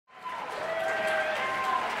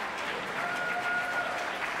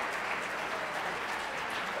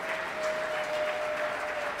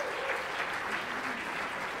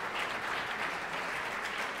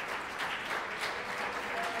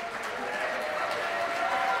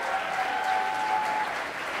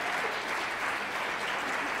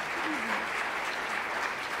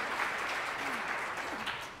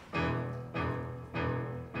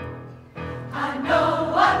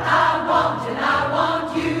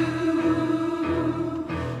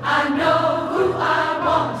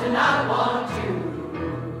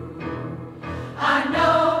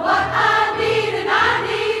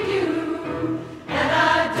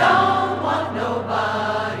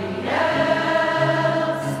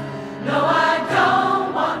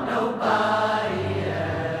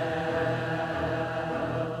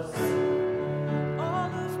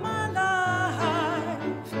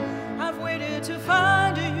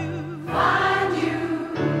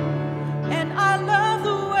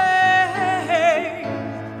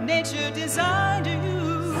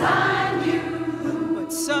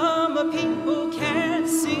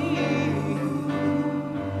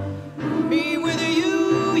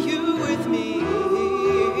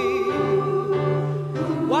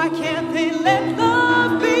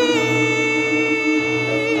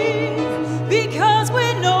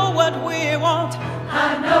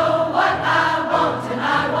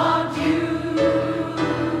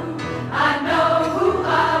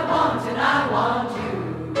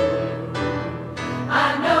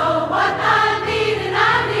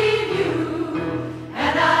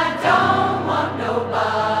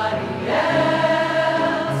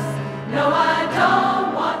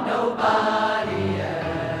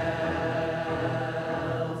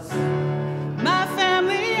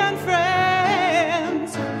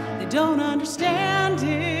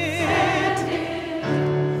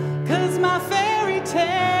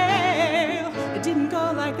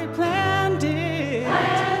like they planned it.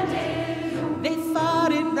 They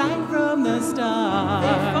fought it right from the start.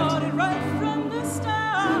 They fought it right from the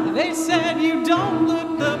start. They said you don't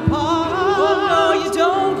look the part. Oh no, you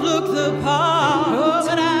don't look the part. Oh,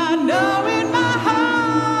 but I know in my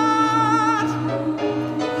heart.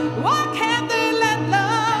 Why can't they let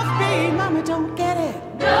love be? Mama don't get it.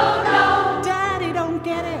 No, no. Daddy don't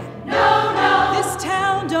get it. No, no. This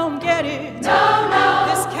town don't get it. No, no.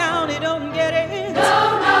 This county don't get it.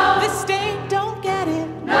 No, no. This state don't get it.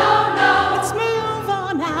 No, no. Let's move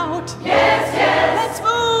on out. Yes, yes. Let's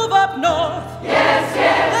move up north. Yes,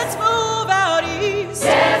 yes. Let's move out east.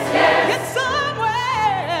 Yes, yes. Get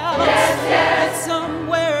somewhere else. Yes, yes. Get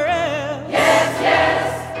somewhere else. Yes, yes.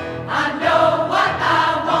 I know what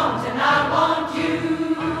I want and I want you.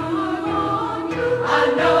 I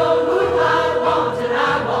know who I want and I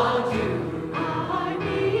want you. I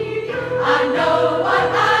need you. I know what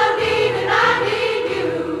I need and I need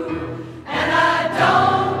you. And I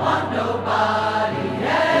don't want nobody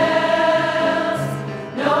else.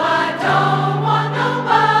 No, I don't want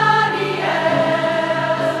nobody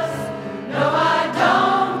else. No, I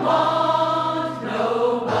don't want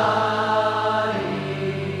nobody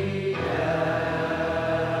else.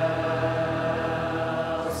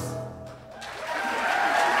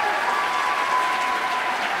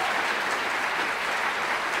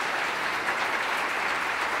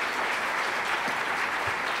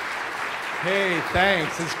 Hey,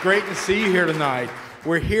 thanks. It's great to see you here tonight.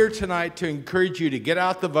 We're here tonight to encourage you to get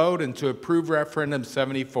out the vote and to approve Referendum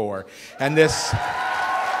 74. And this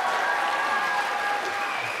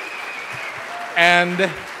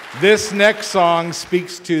next song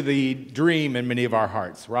speaks to the dream in many of our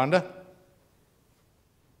hearts. Rhonda?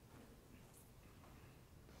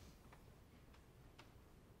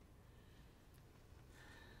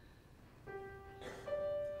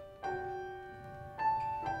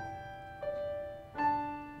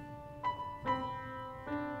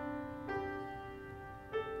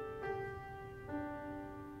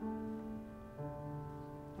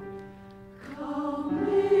 Come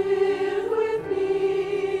live with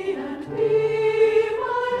me and be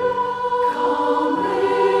my love. Come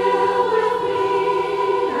live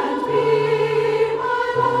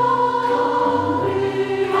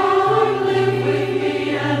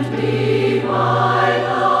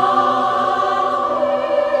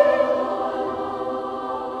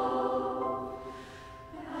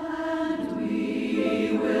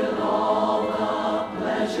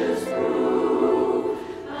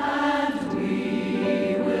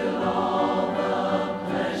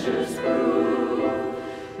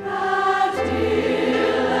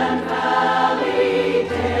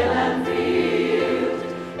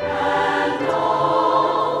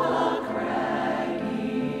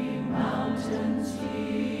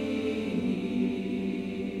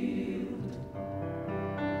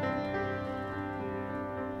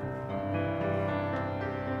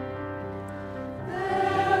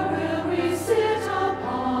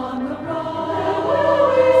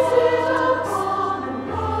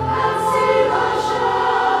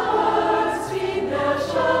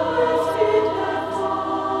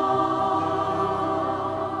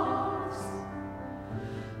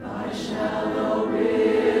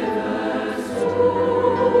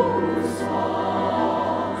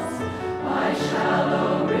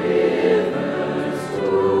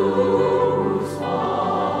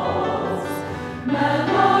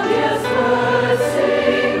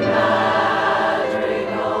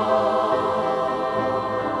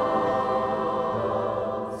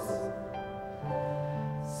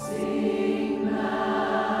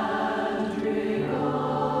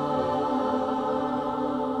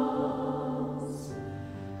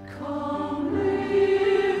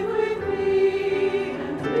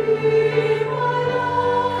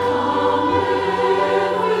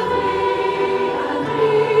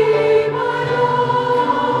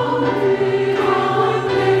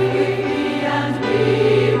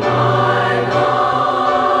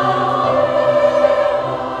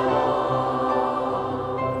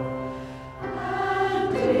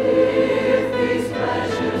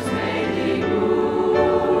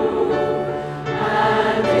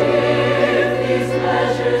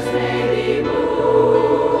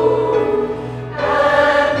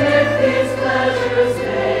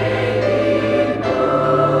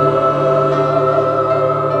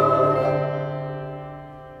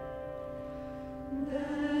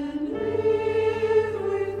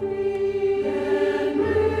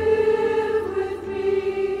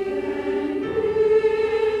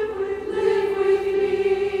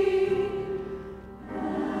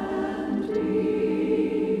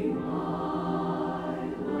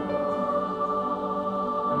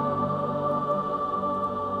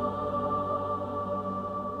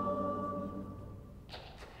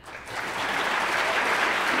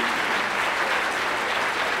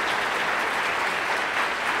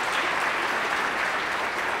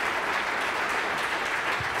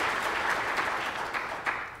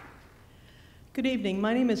Good evening.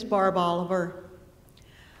 My name is Barb Oliver.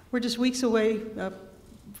 We're just weeks away,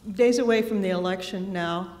 days away from the election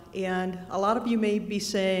now, and a lot of you may be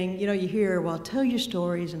saying, you know, you hear, well, tell your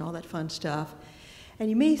stories and all that fun stuff, and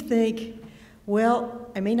you may think, well,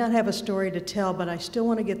 I may not have a story to tell, but I still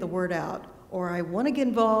want to get the word out, or I want to get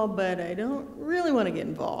involved, but I don't really want to get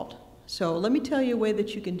involved. So let me tell you a way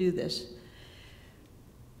that you can do this.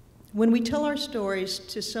 When we tell our stories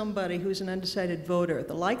to somebody who's an undecided voter,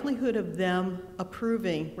 the likelihood of them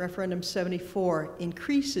approving Referendum 74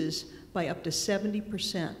 increases by up to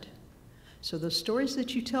 70%. So the stories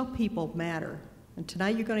that you tell people matter. And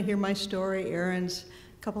tonight you're going to hear my story, Aaron's,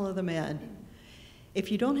 a couple of the men. If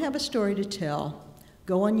you don't have a story to tell,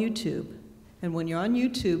 go on YouTube. And when you're on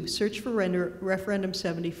YouTube, search for Referendum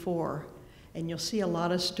 74. And you'll see a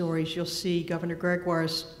lot of stories. You'll see Governor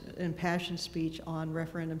Gregoire's impassioned speech on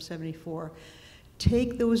Referendum 74.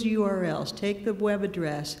 Take those URLs, take the web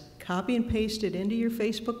address, copy and paste it into your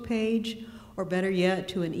Facebook page, or better yet,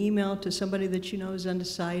 to an email to somebody that you know is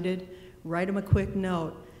undecided. Write them a quick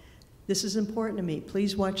note. This is important to me.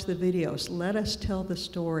 Please watch the videos. Let us tell the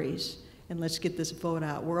stories, and let's get this vote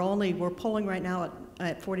out. We're polling right now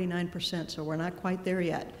at 49%, so we're not quite there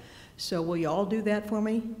yet. So will you all do that for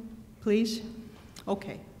me? Please?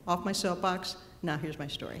 Okay, off my soapbox. Now here's my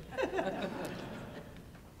story.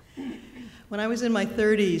 When I was in my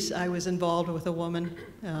 30s, I was involved with a woman,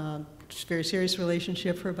 very serious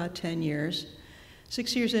relationship for about 10 years.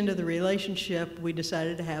 6 years into the relationship, we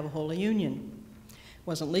decided to have a holy union. It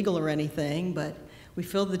wasn't legal or anything, but we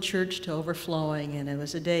filled the church to overflowing, and it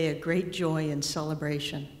was a day of great joy and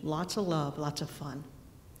celebration. Lots of love, lots of fun.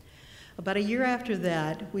 About a year after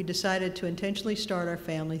that, we decided to intentionally start our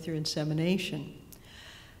family through insemination.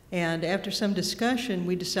 And after some discussion,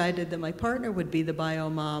 we decided that my partner would be the bio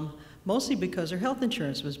mom, mostly because her health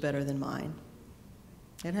insurance was better than mine.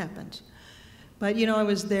 It happens. But you know, I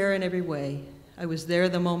was there in every way. I was there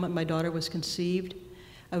the moment my daughter was conceived.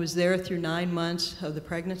 I was there through 9 months of the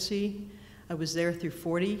pregnancy. I was there through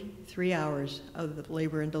 43 hours of the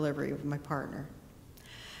labor and delivery of my partner.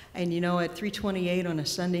 And you know, at 3:28 on a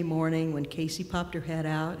Sunday morning, when Casey popped her head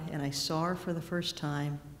out and I saw her for the first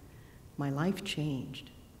time, my life changed.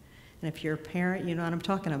 And if you're a parent, you know what I'm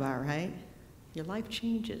talking about, right? Your life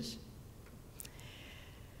changes.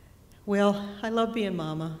 Well, I love being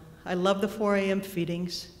mama. I love the 4 a.m.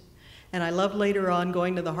 feedings. And I love later on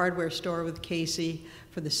going to the hardware store with Casey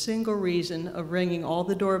for the single reason of ringing all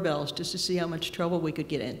the doorbells just to see how much trouble we could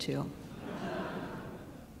get into.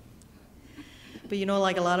 But you know,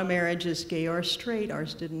 like a lot of marriages, gay or straight,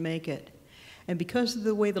 ours didn't make it. And because of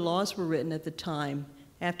the way the laws were written at the time,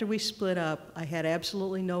 after we split up, I had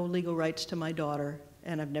absolutely no legal rights to my daughter,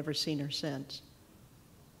 and I've never seen her since.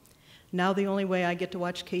 Now the only way I get to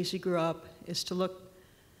watch Casey grow up is to look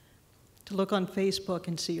on Facebook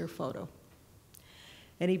and see her photo.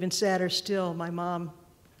 And even sadder still, my mom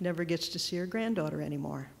never gets to see her granddaughter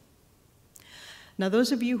anymore. Now,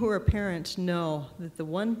 those of you who are parents know that the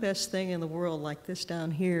one best thing in the world like this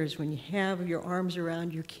down here is when you have your arms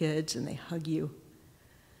around your kids and they hug you.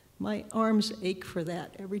 My arms ache for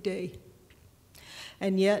that every day.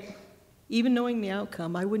 And yet, even knowing the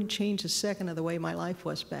outcome, I wouldn't change a second of the way my life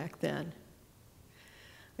was back then.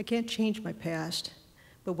 I can't change my past,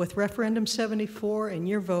 but with Referendum 74 and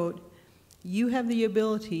your vote, you have the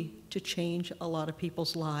ability to change a lot of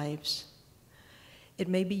people's lives. It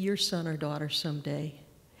may be your son or daughter someday.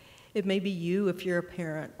 It may be you if you're a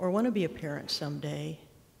parent or want to be a parent someday.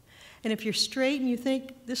 And if you're straight and you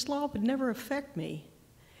think this law would never affect me,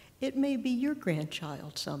 it may be your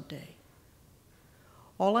grandchild someday.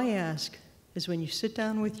 All I ask is when you sit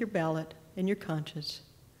down with your ballot and your conscience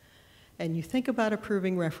and you think about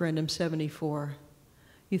approving Referendum 74,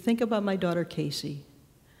 you think about my daughter Casey,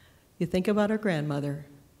 you think about her grandmother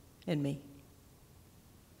and me.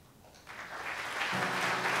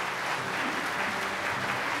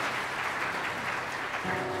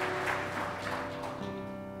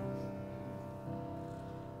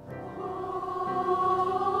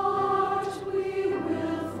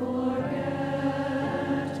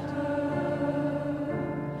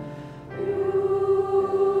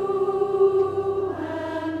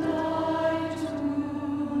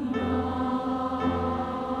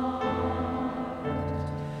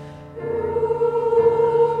 You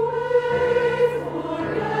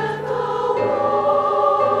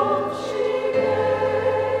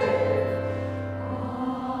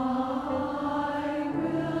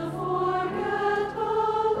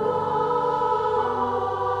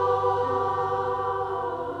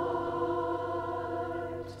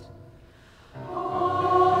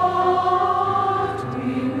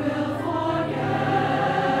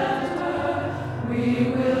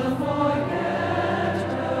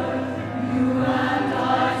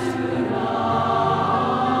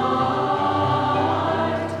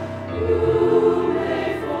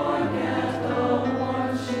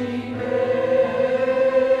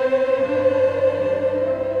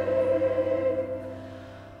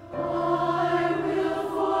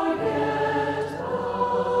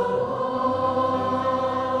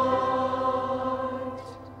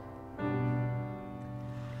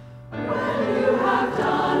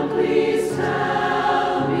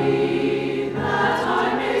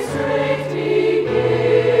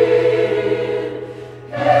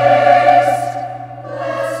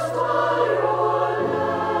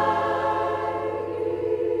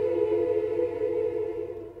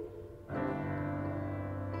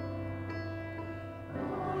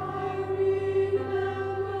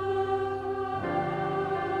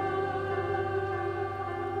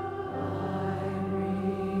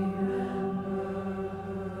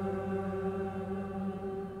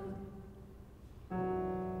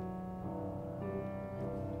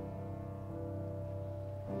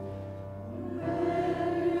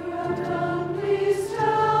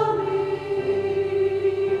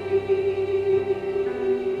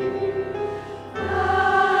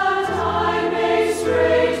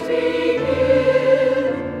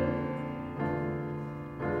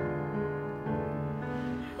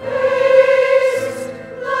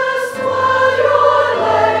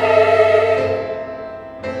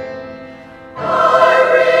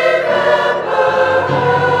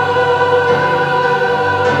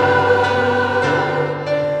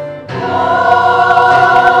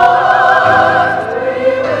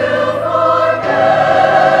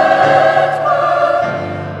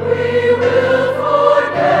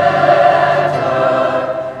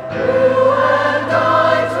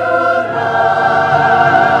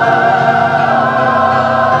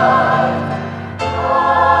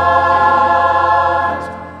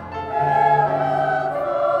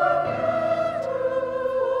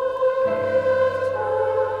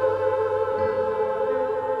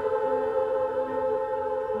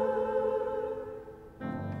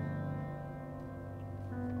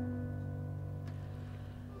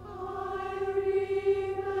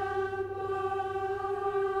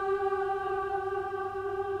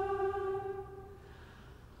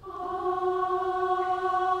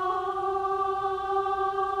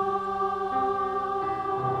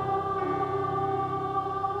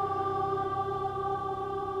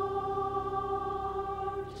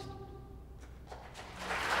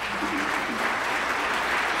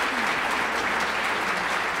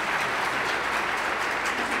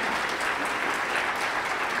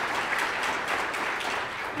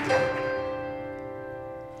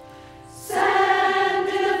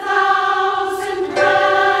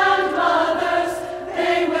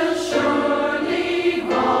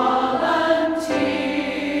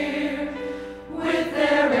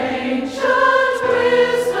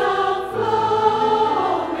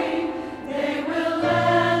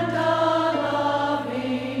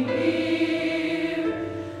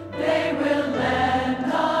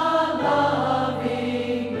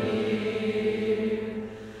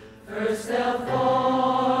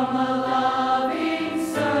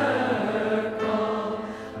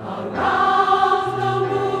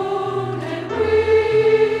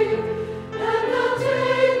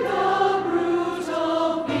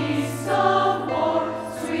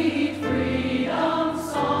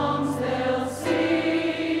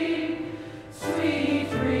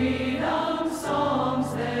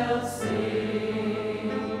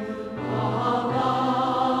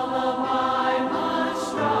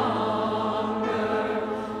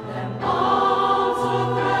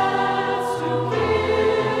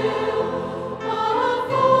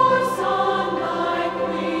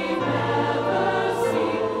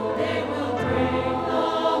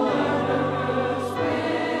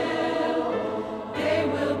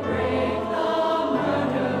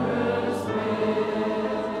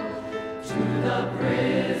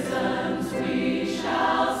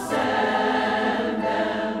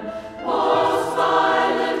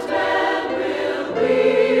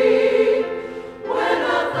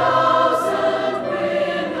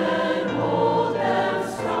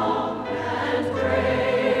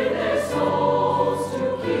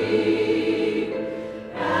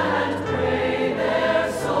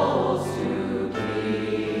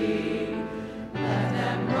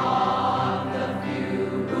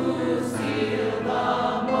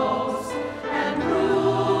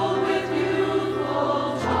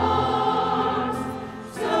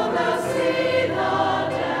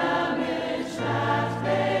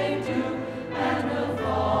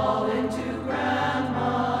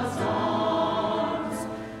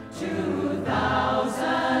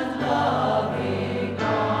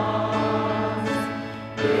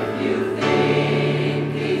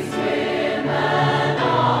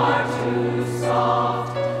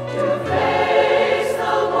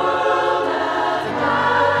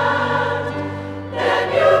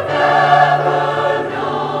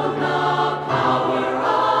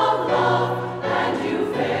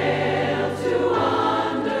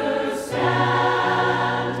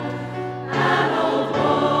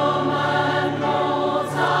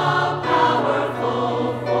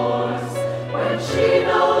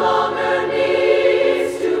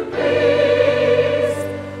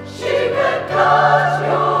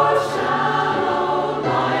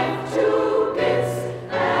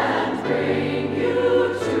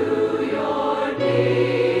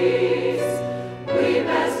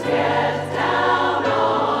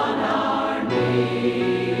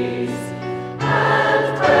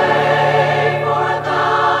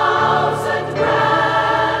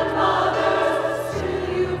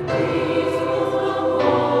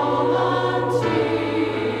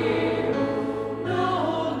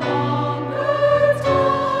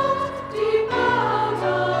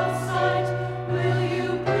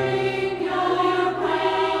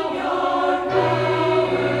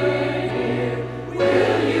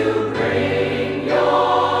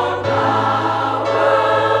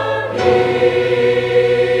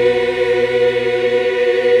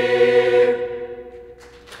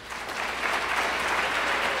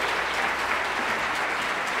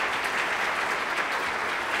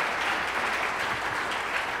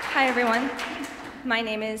Hi, everyone. My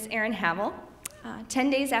name is Erin Havel. 10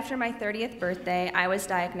 days after my 30th birthday, I was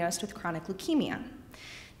diagnosed with chronic leukemia.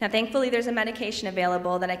 Now, thankfully, there's a medication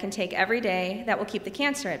available that I can take every day that will keep the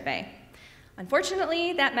cancer at bay.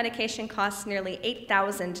 Unfortunately, that medication costs nearly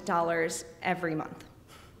 $8,000 every month.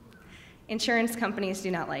 Insurance companies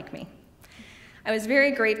do not like me. I was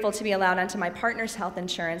very grateful to be allowed onto my partner's health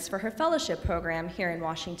insurance for her fellowship program here in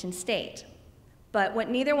Washington State. But what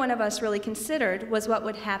neither one of us really considered was what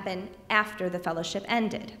would happen after the fellowship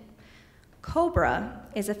ended. COBRA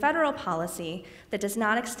is a federal policy that does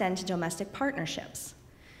not extend to domestic partnerships.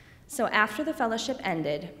 So after the fellowship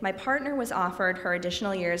ended, my partner was offered her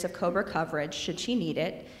additional years of COBRA coverage should she need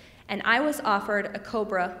it, and I was offered a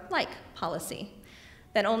COBRA-like policy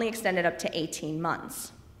that only extended up to 18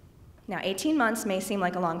 months. Now, 18 months may seem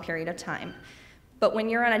like a long period of time, but when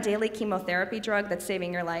you're on a daily chemotherapy drug that's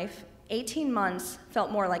saving your life, 18 months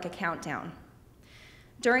felt more like a countdown.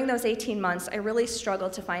 During those 18 months, I really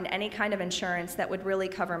struggled to find any kind of insurance that would really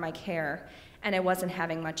cover my care, and I wasn't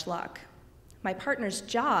having much luck. My partner's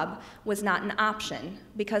job was not an option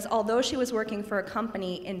because although she was working for a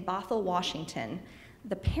company in Bothell, Washington,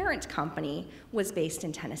 the parent company was based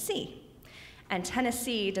in Tennessee, and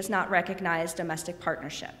Tennessee does not recognize domestic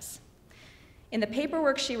partnerships. In the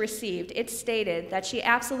paperwork she received, it stated that she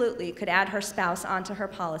absolutely could add her spouse onto her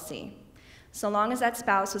policy, so long as that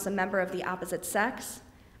spouse was a member of the opposite sex,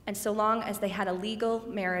 and so long as they had a legal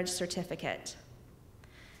marriage certificate.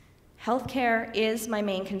 Healthcare is my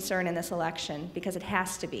main concern in this election because it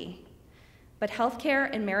has to be. But healthcare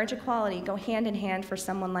and marriage equality go hand in hand for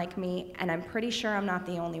someone like me, and I'm pretty sure I'm not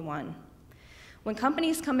the only one. When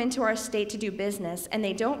companies come into our state to do business and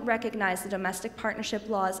they don't recognize the domestic partnership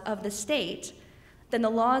laws of the state, then the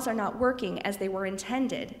laws are not working as they were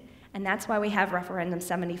intended, and that's why we have Referendum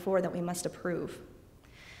 74 that we must approve.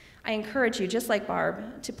 I encourage you, just like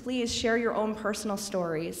Barb, to please share your own personal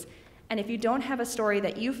stories. And if you don't have a story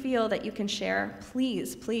that you feel that you can share,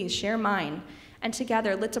 please, please share mine. And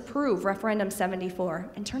together, let's approve Referendum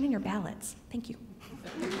 74 and turn in your ballots. Thank you.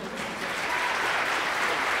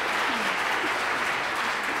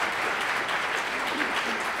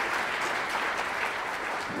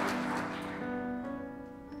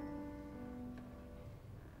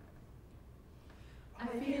 I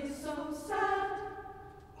feel so sad.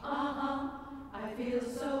 I feel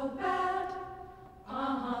so bad.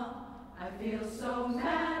 I feel so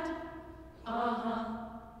mad.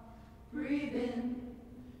 Breathe in,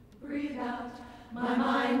 breathe out. My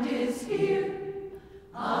mind is here.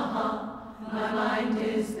 My mind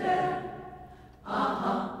is there.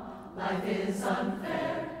 Life is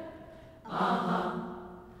unfair.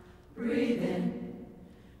 Breathe in,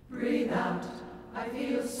 breathe out. I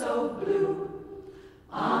feel so blue.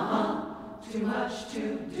 Too much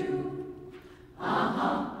to do.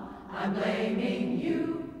 I'm blaming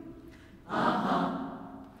you.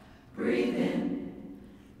 Breathe in,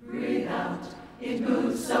 breathe out. It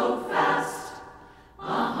moves so fast.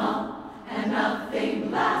 And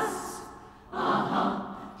nothing lasts.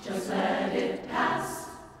 Just let it pass.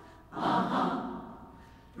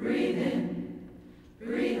 Breathe in,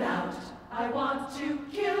 breathe out. I want to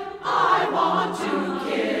kill. I want to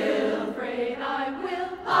kill. Afraid I will.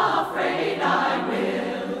 Afraid I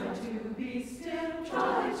will. Try to be still.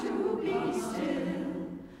 Try to be still.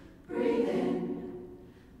 Breathe in,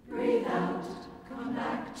 breathe out. Come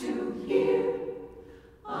back to here.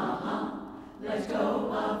 Let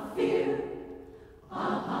go of fear.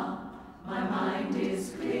 My mind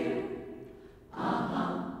is clear.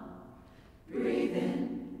 Breathe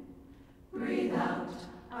in, breathe out.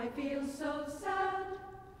 I feel so sad.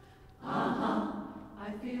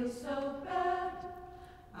 I feel so bad.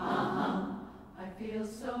 I feel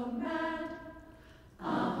so mad.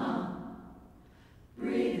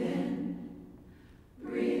 Breathe in,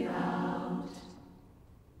 breathe out.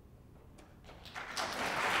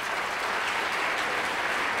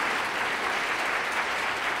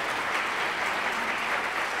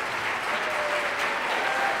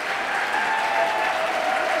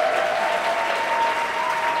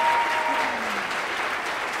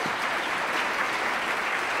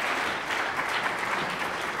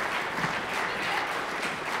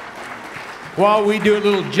 While we do a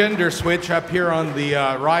little gender switch up here on the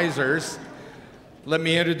risers, let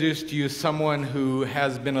me introduce to you someone who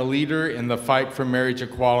has been a leader in the fight for marriage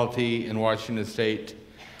equality in Washington State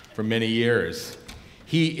for many years.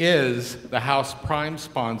 He is the House prime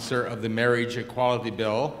sponsor of the marriage equality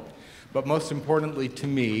bill, but most importantly to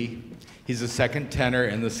me, he's the second tenor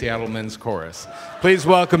in the Seattle Men's Chorus. Please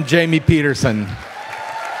welcome Jamie Peterson.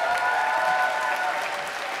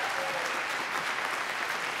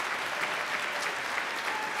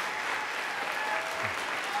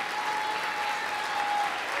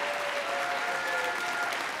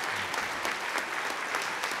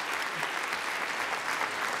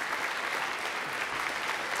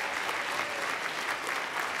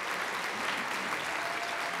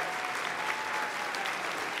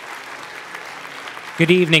 Good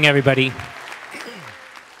evening, everybody.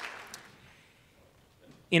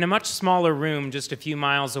 In a much smaller room just a few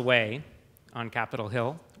miles away on Capitol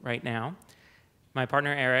Hill right now, my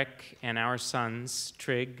partner Eric and our sons,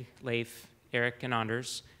 Trig, Leif, Eric, and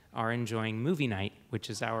Anders, are enjoying movie night, which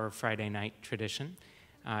is our Friday night tradition.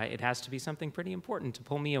 It has to be something pretty important to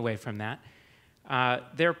pull me away from that.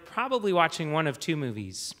 They're probably watching one of two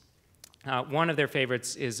movies. One of their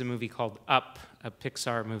favorites is a movie called Up, a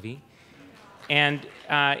Pixar movie. And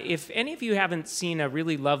if any of you haven't seen a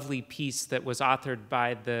really lovely piece that was authored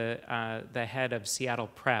by the head of Seattle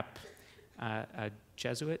Prep, a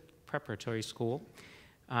Jesuit preparatory school,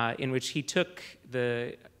 in which he took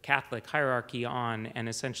the Catholic hierarchy on and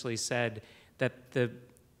essentially said that the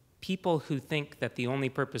people who think that the only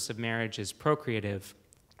purpose of marriage is procreative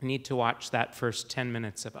need to watch that first 10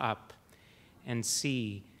 minutes of Up and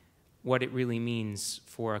see what it really means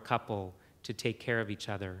for a couple to take care of each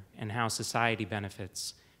other and how society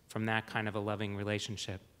benefits from that kind of a loving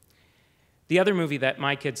relationship. The other movie that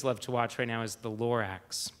my kids love to watch right now is The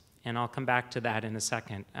Lorax, and I'll come back to that in a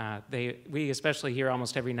second. We especially hear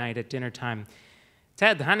almost every night at dinner time,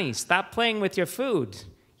 "Ted, honey, stop playing with your food."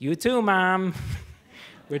 "You too, Mom,"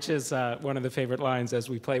 which is one of the favorite lines as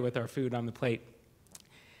we play with our food on the plate.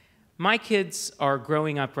 My kids are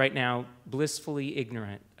growing up right now blissfully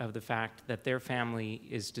ignorant of the fact that their family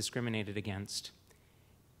is discriminated against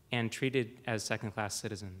and treated as second-class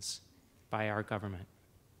citizens by our government.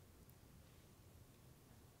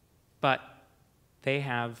 But they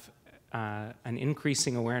have an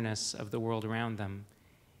increasing awareness of the world around them,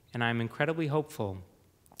 and I'm incredibly hopeful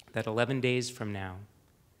that 11 days from now,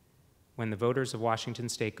 when the voters of Washington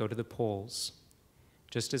State go to the polls,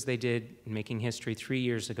 just as they did in making history 3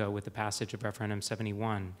 years ago with the passage of Referendum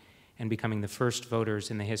 71 and becoming the first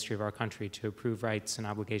voters in the history of our country to approve rights and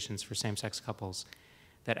obligations for same-sex couples,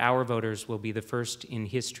 that our voters will be the first in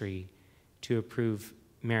history to approve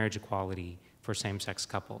marriage equality for same-sex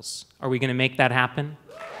couples. Are we going to make that happen?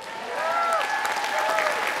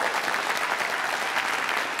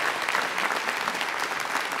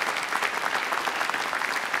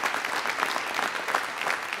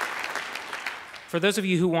 For those of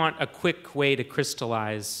you who want a quick way to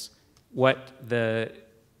crystallize what the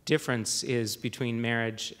difference is between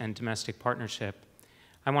marriage and domestic partnership,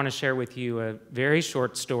 I want to share with you a very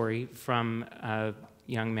short story from a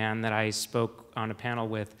young man that I spoke on a panel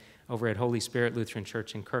with over at Holy Spirit Lutheran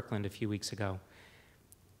Church in Kirkland a few weeks ago.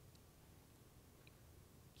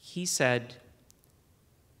 He said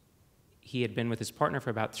he had been with his partner for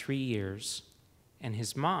about 3 years, and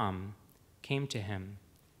his mom came to him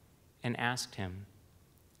and asked him,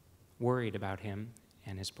 worried about him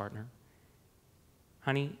and his partner,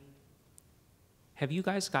 "Honey, have you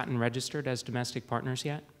guys gotten registered as domestic partners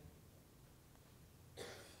yet?"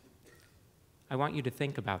 I want you to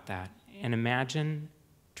think about that and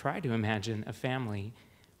try to imagine a family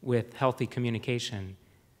with healthy communication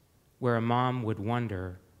where a mom would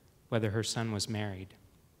wonder whether her son was married.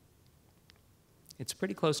 It's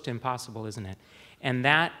pretty close to impossible, isn't it? And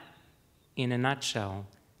that, in a nutshell,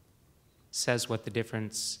 says what the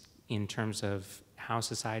difference in terms of how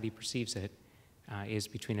society perceives it is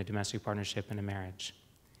between a domestic partnership and a marriage.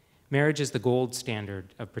 Marriage is the gold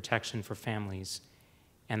standard of protection for families,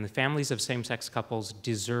 and the families of same-sex couples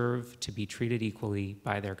deserve to be treated equally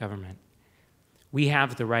by their government. We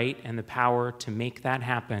have the right and the power to make that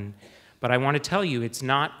happen, but I want to tell you it's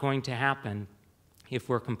not going to happen if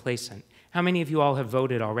we're complacent. How many of you all have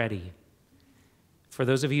voted already? For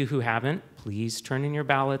those of you who haven't, please turn in your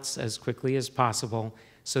ballots as quickly as possible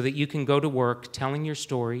so that you can go to work telling your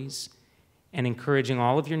stories and encouraging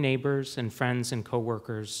all of your neighbors and friends and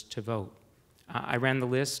coworkers to vote. I ran the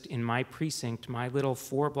list in my precinct, my little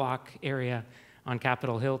 4-block area on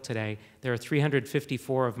Capitol Hill today. There are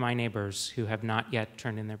 354 of my neighbors who have not yet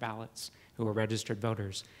turned in their ballots, who are registered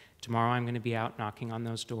voters. Tomorrow I'm going to be out knocking on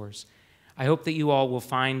those doors. I hope that you all will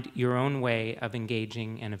find your own way of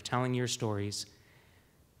engaging and of telling your stories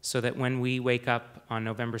so that when we wake up on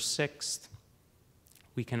November 6th,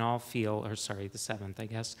 we can all feel, or sorry, the 7th, I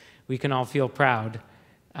guess, we can all feel proud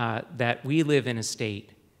that we live in a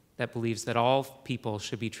state that believes that all people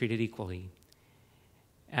should be treated equally.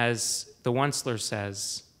 As the Onceler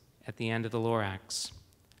says at the end of the Lorax,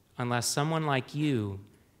 unless someone like you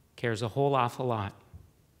cares a whole awful lot,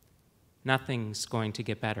 nothing's going to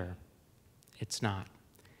get better. It's not.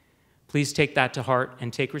 Please take that to heart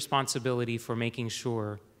and take responsibility for making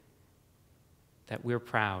sure that we're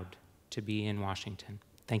proud to be in Washington.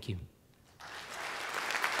 Thank you.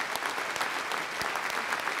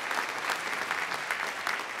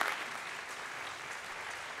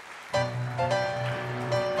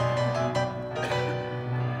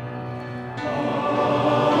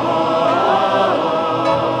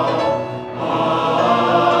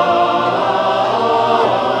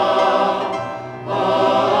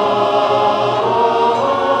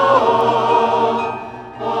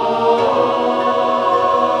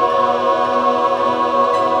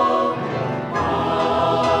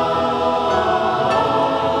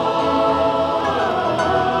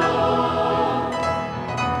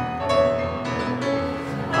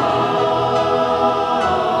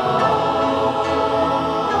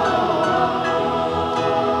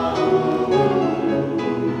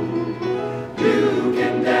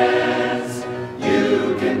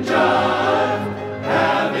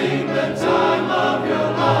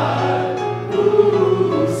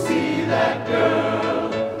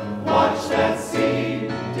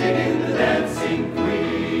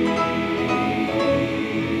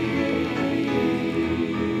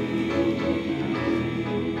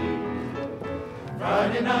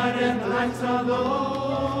 nights are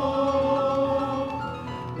low,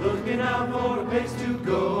 looking out for a place to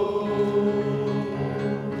go,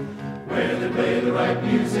 where they play the right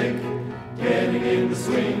music, getting in the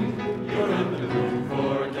swing, you're in the mood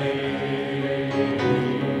for a day.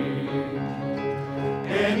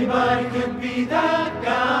 Anybody could be that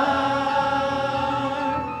guy.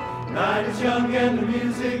 Night is young and the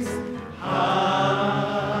music's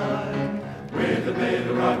high. With a bit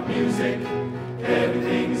of rock music,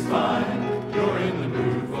 everything's fine. You're in the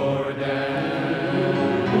mood for a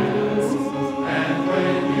dance. And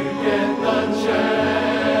when you get the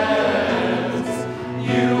chance,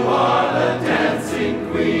 you are the dancing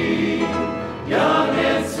queen. Young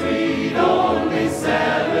and sweet, only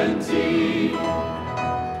 17.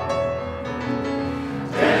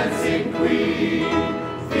 Dancing queen,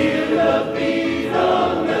 feel the beat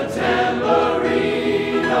on the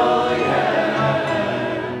tambourine, oh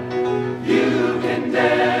yeah. You can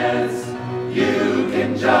dance, you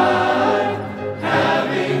can jive,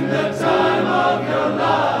 having the time of your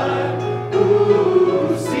life. Ooh,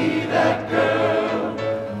 see that girl,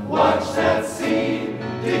 watch that scene,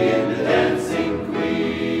 dig in the dancing queen.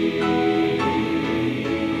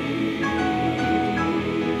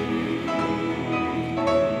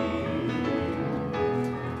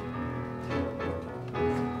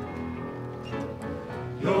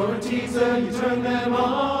 You're a teaser, you turn them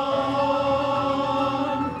on,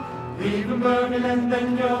 leave them burning and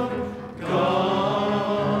then you're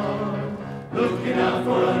gone. Looking out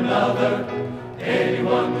for another,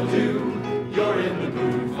 anyone will do, you're in the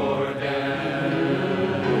mood for a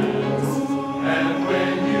dance. And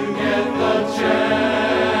when you get the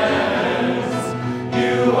chance,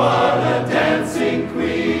 you are the dancing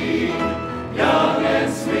queen, young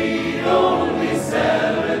and sweet, only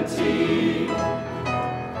 17.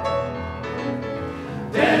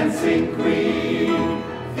 Dancing queen,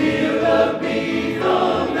 feel the beat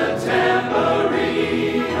on the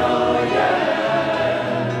tambourine, oh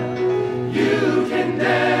yeah. You can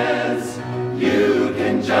dance, you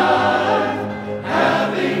can jive,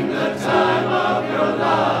 having the time of your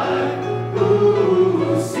life.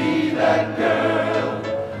 Ooh, see that girl,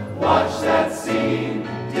 watch that scene,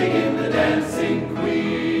 dig in the dancing queen.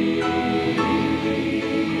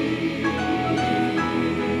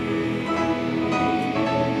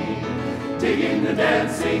 Dig in the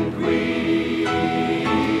dancing queen.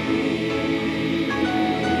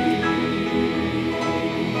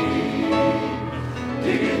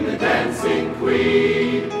 Dig in the dancing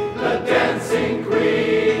queen, the dancing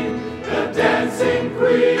queen, the dancing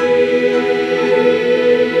queen.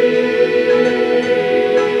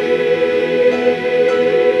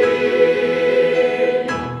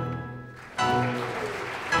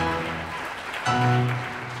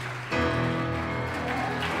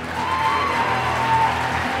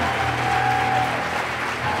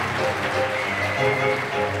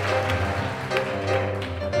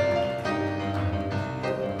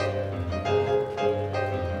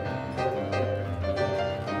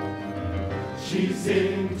 She's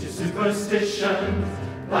into superstitions,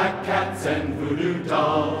 black cats and voodoo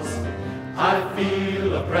dolls. I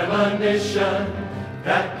feel a premonition,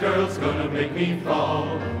 that girl's gonna make me fall.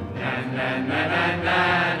 Na na na na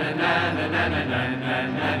na na na na na na na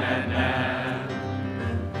na na na.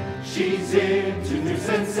 She's into new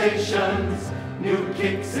sensations, new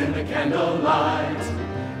kicks in the candlelight.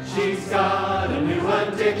 She's got a new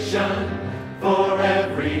addiction for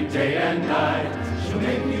every day and night. She'll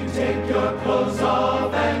make you take your clothes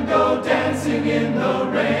off and go dancing in the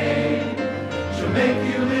rain. She'll make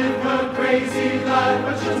you live her crazy life,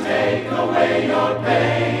 but she'll take away your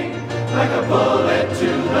pain like a bullet to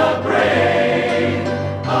the brain.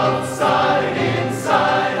 Upside,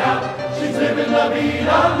 inside out, she's living la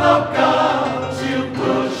vida loca. She'll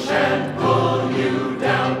push and pull you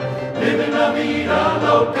down, living la vida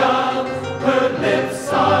loca. Her lips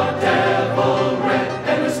are devil red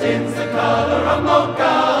and her skin's the color of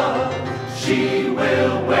mocha. She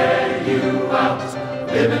will wear you out,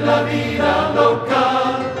 living la vida loca,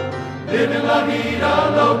 living la vida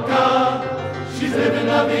loca. She's living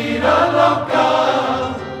la vida loca.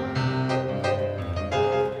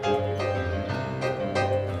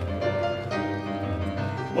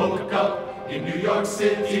 Woke up in New York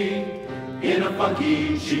City in a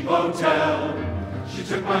funky cheap hotel. She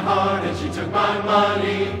took my heart and she took my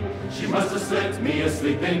money. She must have slipped me a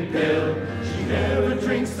sleeping pill. She never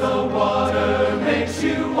drinks the water, makes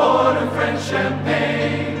you order French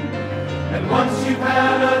champagne. And once you've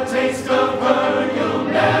had a taste of her, you'll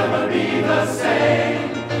never be the same.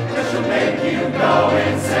 'Cause she'll make you go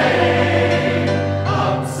insane.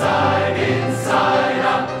 Upside, inside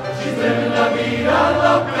out, she's living la vida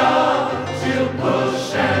loca.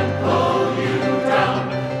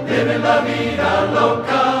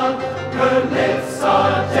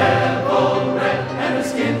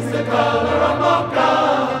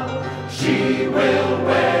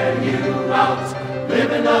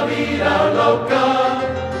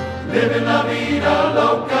 la vida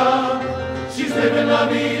loca. She's living la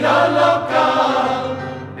vida loca.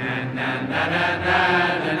 Na na na na na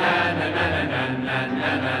na na na na na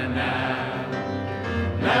na na na.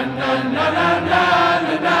 Na na na na na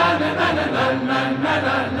na na na na na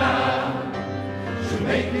na na. She'll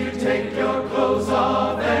make you take your clothes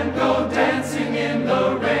off and go dancing in the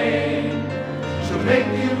rain. She'll make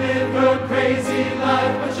you live her crazy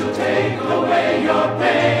life, but she'll take away your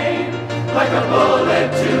pain like a bullet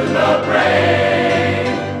to the brain.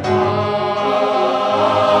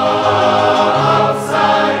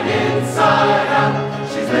 Outside, inside out,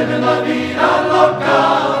 she's living la vida loca.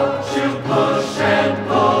 She'll push and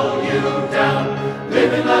pull you down,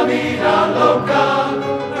 living la vida loca.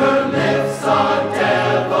 Her lips are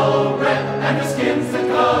devil red and her skin's the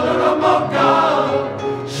color of mocha.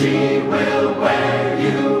 She will wear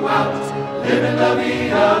you out, living la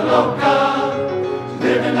vida loca,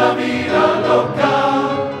 living la vida loca.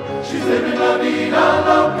 She's living la vida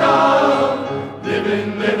loca, living,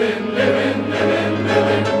 living, living, living,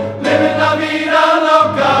 living, living la vida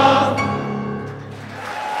loca.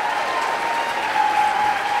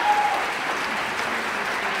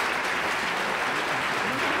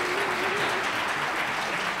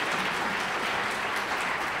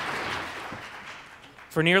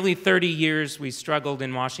 For nearly 30 years, we struggled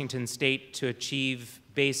in Washington state to achieve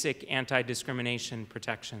basic anti-discrimination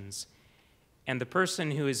protections. And the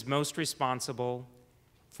person who is most responsible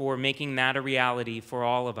for making that a reality for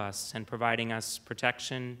all of us and providing us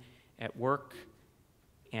protection at work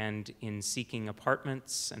and in seeking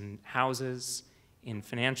apartments and houses, in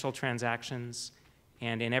financial transactions,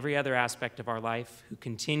 and in every other aspect of our life, who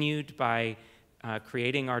continued by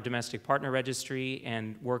creating our domestic partner registry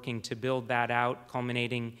and working to build that out,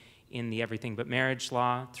 culminating in the Everything But Marriage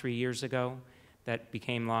law 3 years ago that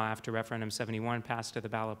became law after Referendum 71 passed to the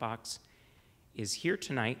ballot box, is here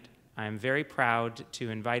tonight. I am very proud to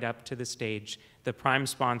invite up to the stage the prime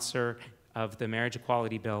sponsor of the marriage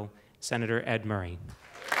equality bill, Senator Ed Murray.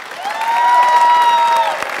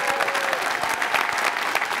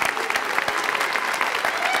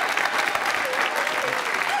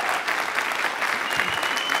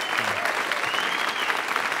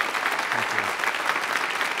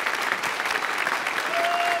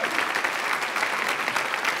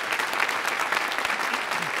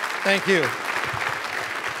 Thank you.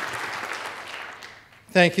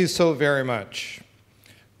 Thank you so very much.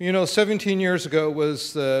 You know, 17 years ago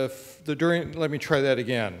was let me try that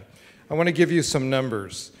again. I want to give you some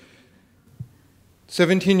numbers.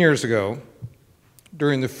 17 years ago,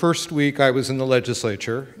 during the first week I was in the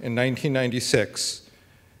legislature in 1996,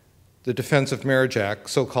 the Defense of Marriage Act,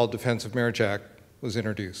 so-called Defense of Marriage Act, was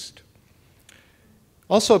introduced.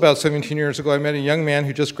 Also about 17 years ago, I met a young man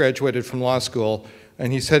who just graduated from law school,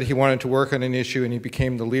 and he said he wanted to work on an issue, and he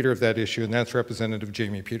became the leader of that issue, and that's Representative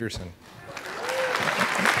Jamie Peterson.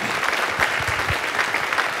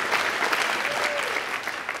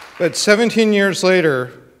 But 17 years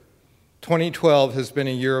later, 2012 has been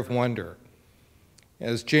a year of wonder.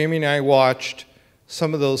 As Jamie and I watched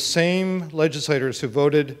some of those same legislators who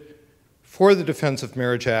voted for the Defense of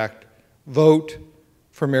Marriage Act vote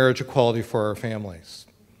for marriage equality for our families.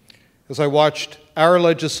 As I watched our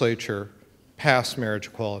legislature pass marriage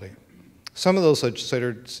equality, some of those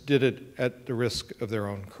legislators did it at the risk of their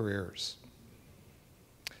own careers.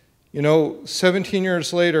 You know, 17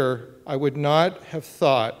 years later, I would not have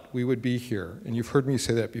thought we would be here, and you've heard me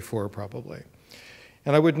say that before probably.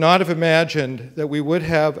 And I would not have imagined that we would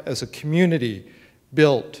have, as a community,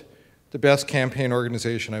 built the best campaign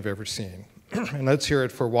organization I've ever seen. And let's hear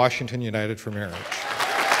it for Washington United for Marriage.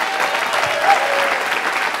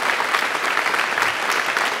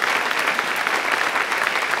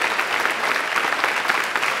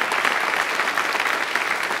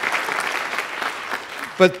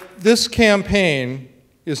 But this campaign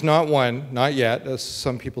is not won, not yet, as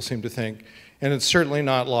some people seem to think, and it's certainly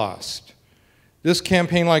not lost. This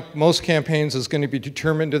campaign, like most campaigns, is going to be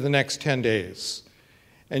determined in the next 10 days.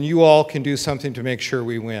 And you all can do something to make sure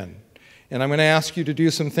we win. And I'm going to ask you to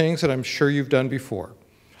do some things that I'm sure you've done before.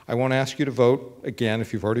 I won't ask you to vote again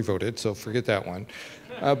if you've already voted, so forget that one.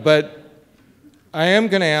 But I am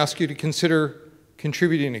going to ask you to consider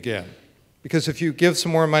contributing again. Because if you give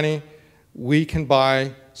some more money, we can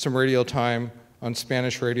buy some radio time on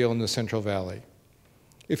Spanish radio in the Central Valley.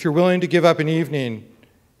 If you're willing to give up an evening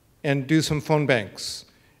and do some phone banks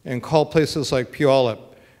and call places like Puyallup,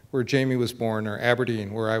 where Jamie was born, or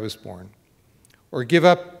Aberdeen, where I was born, or give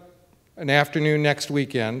up an afternoon next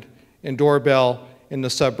weekend and doorbell in the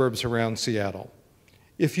suburbs around Seattle.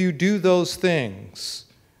 If you do those things,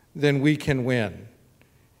 then we can win.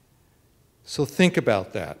 So think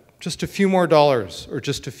about that. just a few more dollars or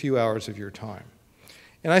just a few hours of your time.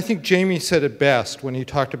 And I think Jamie said it best when he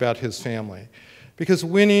talked about his family, because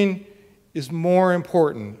winning is more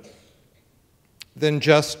important than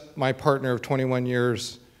just my partner of 21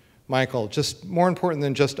 years, Michael, just more important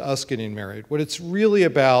than just us getting married. What it's really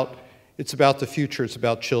about, it's about the future, it's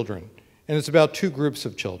about children. And it's about two groups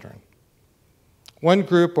of children. One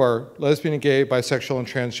group are lesbian, gay, bisexual, and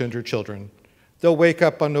transgender children. They'll wake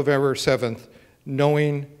up on November 7th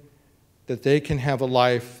knowing that they can have a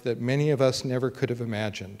life that many of us never could have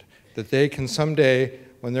imagined, that they can someday,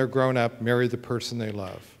 when they're grown up, marry the person they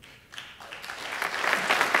love.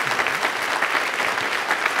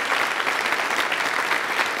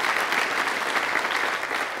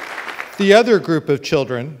 The other group of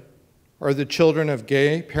children are the children of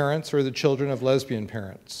gay parents or the children of lesbian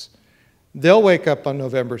parents. They'll wake up on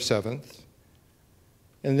November 7th,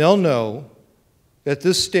 and they'll know that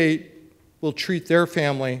this state will treat their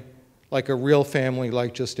family like a real family,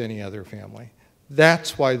 like just any other family.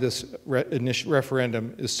 That's why this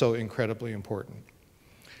referendum is so incredibly important.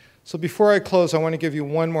 So before I close, I want to give you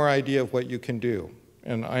one more idea of what you can do.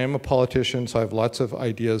 And I am a politician, so I have lots of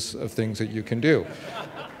ideas of things that you can do.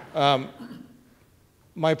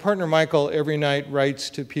 My partner Michael every night writes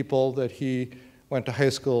to people that he went to high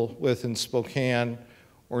school with in Spokane,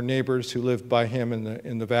 or neighbors who lived by him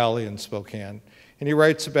in the valley in Spokane. And he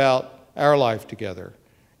writes about our life together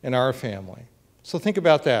and our family. So think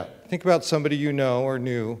about that. Think about somebody you know or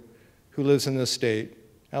knew who lives in this state,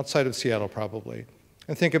 outside of Seattle probably,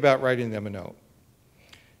 and think about writing them a note.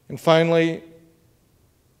 And finally,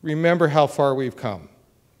 remember how far we've come.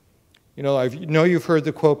 You know, I know you've heard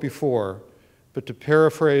the quote before, but to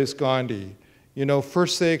paraphrase Gandhi, you know,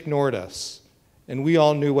 first they ignored us, and we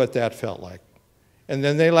all knew what that felt like. And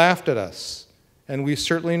then they laughed at us, and we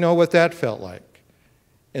certainly know what that felt like.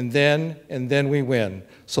 And then we win.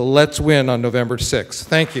 So let's win on November 6th.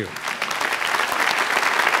 Thank you.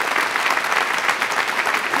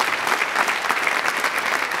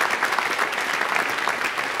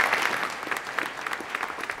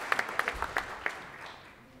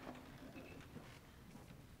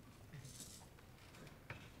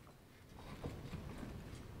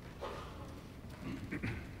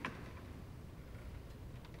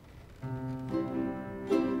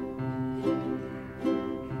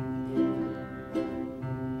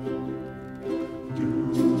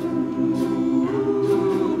 Do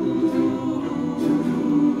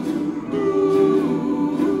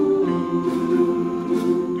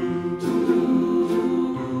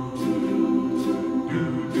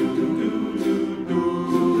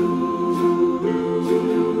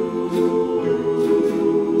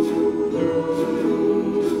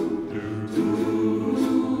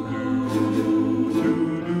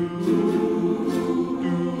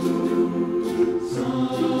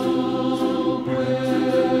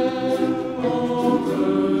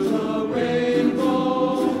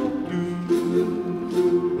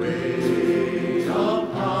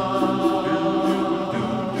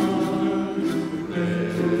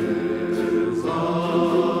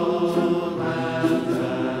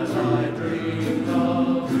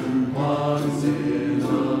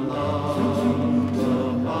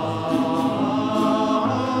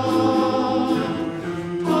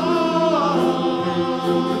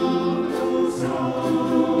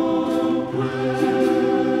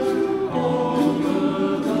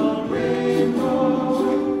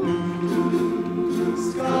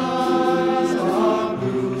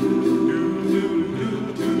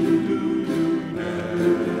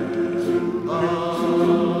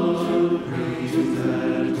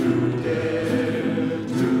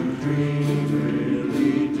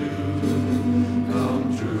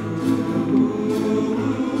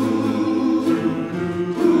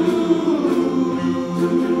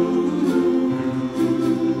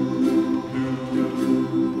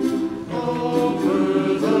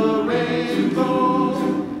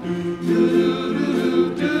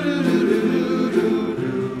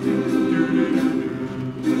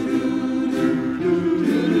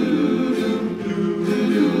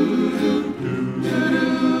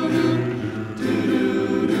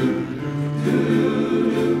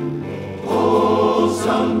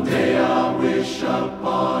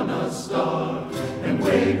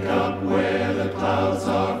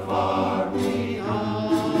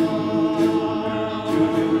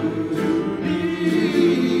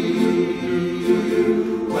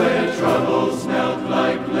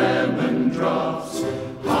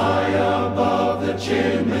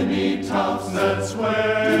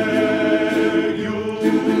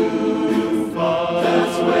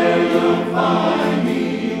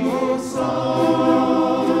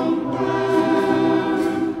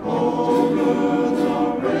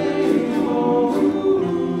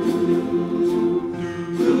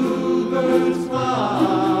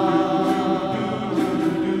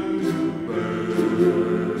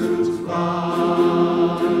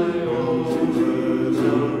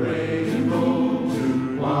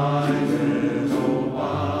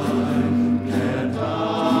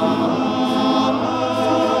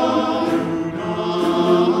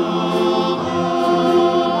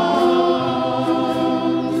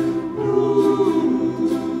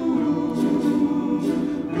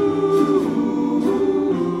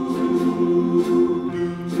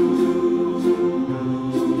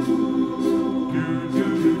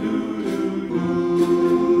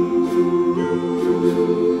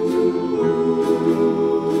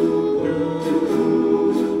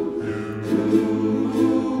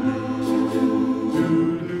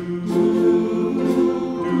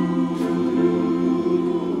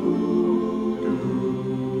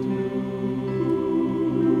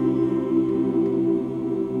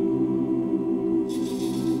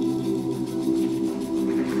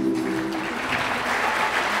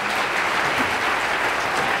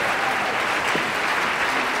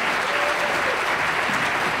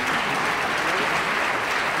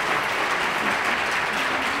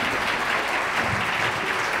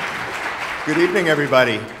Good evening,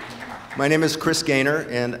 everybody. My name is Chris Gaynor,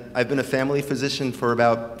 and I've been a family physician for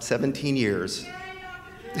about 17 years.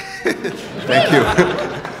 Thank you.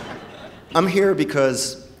 I'm here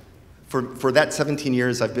because for that 17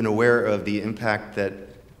 years, I've been aware of the impact that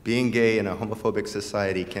being gay in a homophobic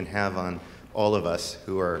society can have on all of us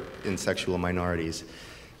who are in sexual minorities.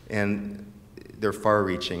 And their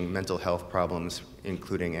far-reaching mental health problems,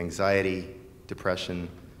 including anxiety, depression,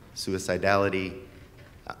 suicidality,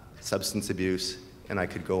 substance abuse, and I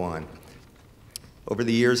could go on. Over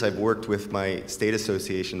the years, I've worked with my state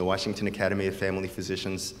association, the Washington Academy of Family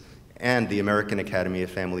Physicians, and the American Academy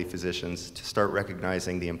of Family Physicians to start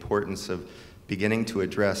recognizing the importance of beginning to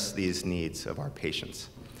address these needs of our patients.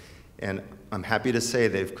 And I'm happy to say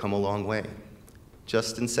they've come a long way.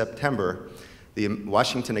 Just in September, the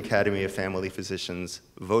Washington Academy of Family Physicians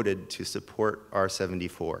voted to support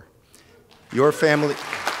R-74. Your family,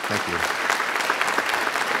 thank you.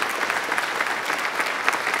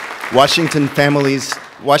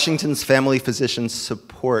 Washington's family physicians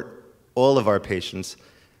support all of our patients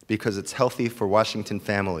because it's healthy for Washington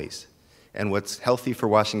families. And what's healthy for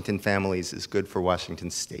Washington families is good for Washington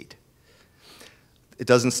State. It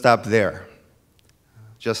doesn't stop there.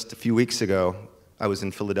 Just a few weeks ago, I was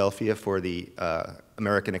in Philadelphia for the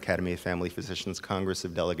American Academy of Family Physicians Congress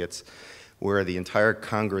of Delegates, where the entire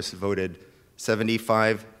Congress voted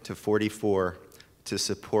 75 to 44 to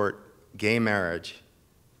support gay marriage,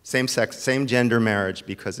 same-sex, same-gender marriage,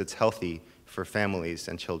 because it's healthy for families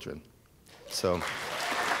and children. So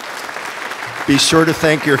be sure to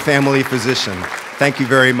thank your family physician. Thank you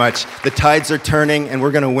very much. The tides are turning, and we're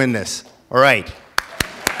going to win this. All right.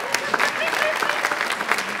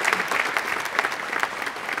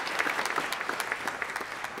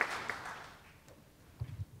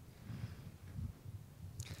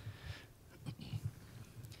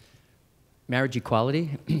 Marriage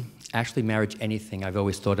equality, actually marriage anything, I've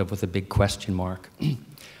always thought of with a big question mark.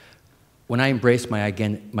 When I embraced my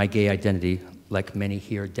gay identity, like many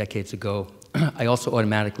here decades ago, I also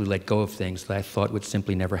automatically let go of things that I thought would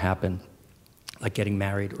simply never happen, like getting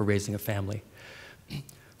married or raising a family.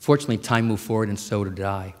 Fortunately, time moved forward and so did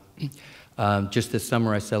I. Just this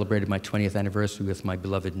summer, I celebrated my 20th anniversary with my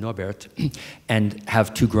beloved Norbert and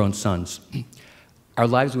have 2 grown sons. Our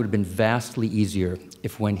lives would have been vastly easier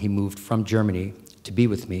if when he moved from Germany to be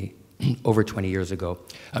with me over 20 years ago,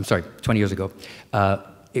 I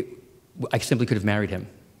simply could have married him.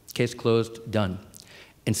 Case closed, done.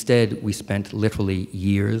 Instead, we spent literally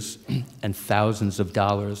years and thousands of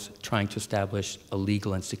dollars trying to establish a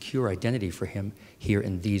legal and secure identity for him here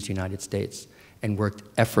in these United States, and worked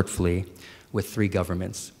effortfully with 3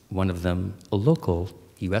 governments, one of them a local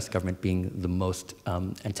US government being the most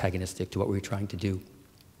antagonistic to what we were trying to do.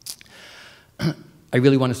 I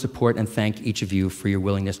really want to support and thank each of you for your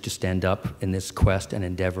willingness to stand up in this quest and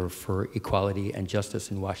endeavor for equality and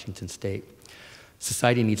justice in Washington State.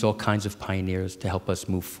 Society needs all kinds of pioneers to help us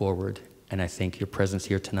move forward, and I think your presence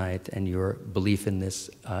here tonight and your belief in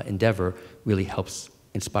this endeavor really helps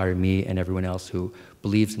inspire me and everyone else who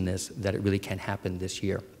believes in this, that it really can happen this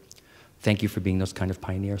year. Thank you for being those kind of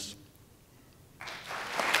pioneers.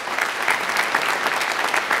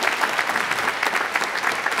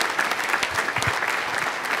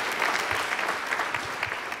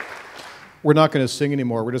 We're not going to sing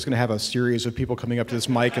anymore. We're just going to have a series of people coming up to this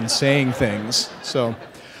mic and saying things. So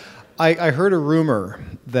I heard a rumor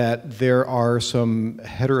that there are some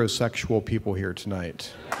heterosexual people here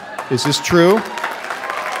tonight. Is this true?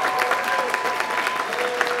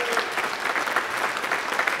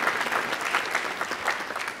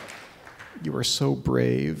 You are so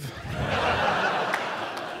brave.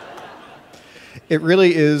 It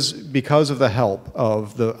really is because of the help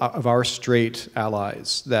of our straight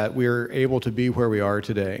allies that we're able to be where we are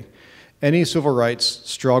today. Any civil rights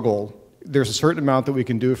struggle, there's a certain amount that we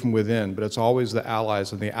can do from within, but it's always the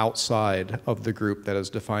allies on the outside of the group that is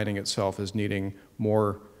defining itself as needing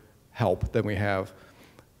more help than we have.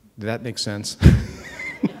 Did that make sense?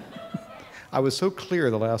 I was so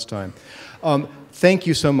clear the last time. Thank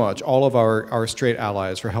you so much, all of our straight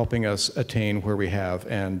allies, for helping us attain where we have,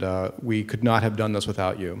 and we could not have done this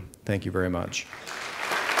without you. Thank you very much.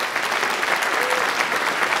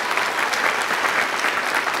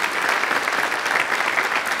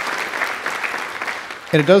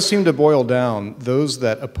 And it does seem to boil down, those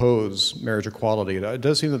that oppose marriage equality, it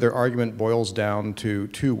does seem that their argument boils down to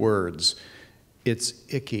 2 words. It's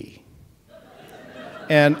icky.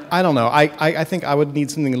 And I don't know, I think I would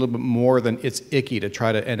need something a little bit more than it's icky to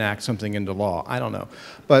try to enact something into law. I don't know.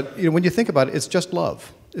 But when you think about it, it's just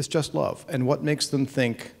love. It's just love. And what makes them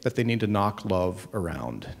think that they need to knock love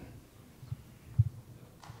around?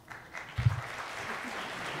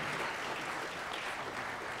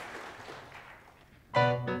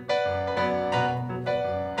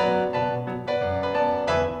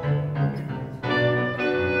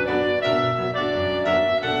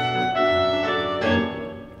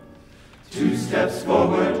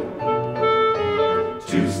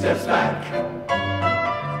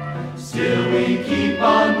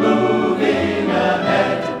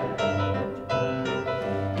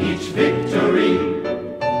 each victory,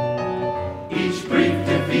 each brief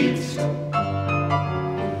defeat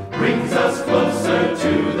brings us closer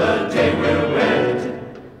to the day we're wed.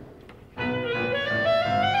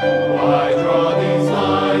 Why draw these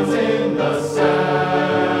lines in the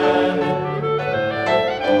sand?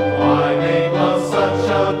 Why make love such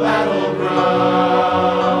a battleground?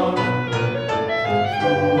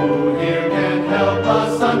 Who here can help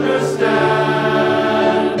us understand?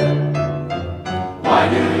 Why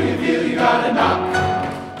do you feel you gotta knock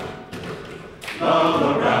love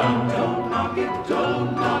around? Don't knock it,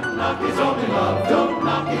 don't knock, knock, it's only love. Don't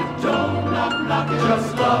knock it, don't knock, knock, it's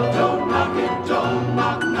just love. Don't knock it, don't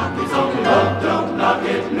knock, knock, it's only love. Don't knock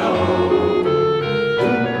it, no.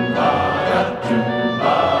 Doom-ba-da,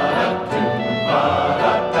 doom-ba-da,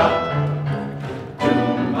 doom-ba-da-da.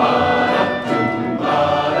 Doom-ba-da,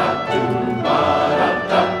 doom-ba-da,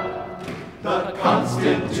 doom-ba-da-da. The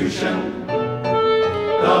Constitution,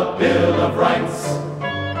 the Bill of Rights,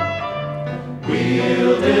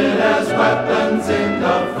 wielded as weapons in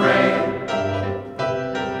the fray.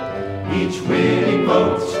 Each winning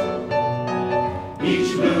vote,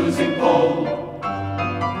 each losing poll,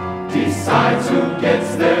 decides who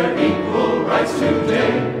gets their equal rights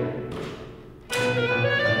today.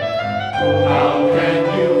 How can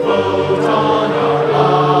you vote on our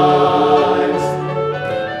lives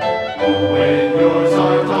when yours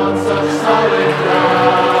aren't on such solid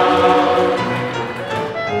ground?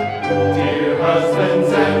 Dear husbands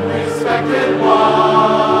and respected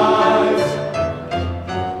wives,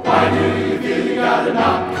 why do you feel you gotta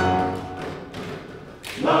knock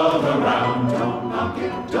love around? Don't knock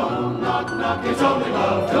it, don't knock, knock, it's only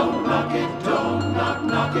love. Don't knock it, don't knock,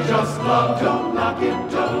 knock, it's just love. Don't knock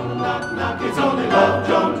it, don't knock, knock, it's only love.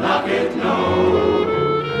 Don't knock it, no.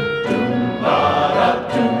 Doom-ba-da,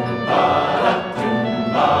 doom-ba-da,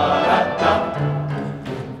 doom-ba-da-da.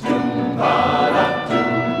 Doom-ba-da,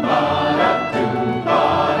 doom-ba-da,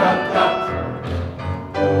 doom-ba-da-da.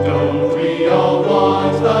 Don't we all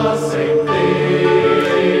want the same thing?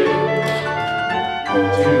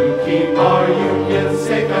 To keep our union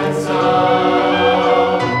safe and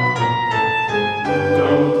sound.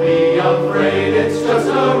 Don't be afraid, it's just a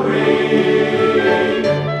ring.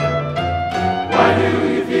 Why do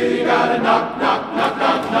you feel you gotta knock, knock, knock,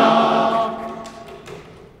 knock, knock?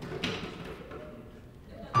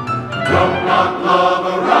 Don't knock love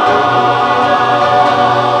around.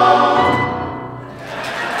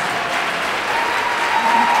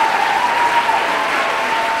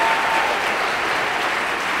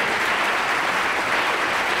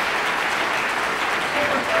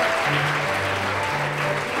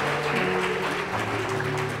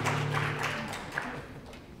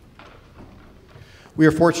 We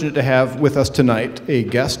are fortunate to have with us tonight a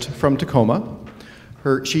guest from Tacoma.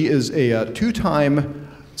 She is a two-time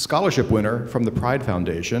scholarship winner from the Pride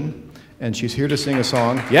Foundation, and she's here to sing a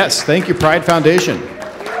song. Yes, thank you, Pride Foundation.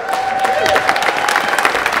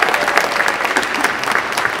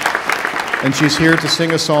 And she's here to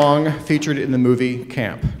sing a song featured in the movie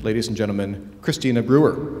Camp. Ladies and gentlemen, Christina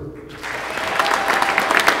Brewer.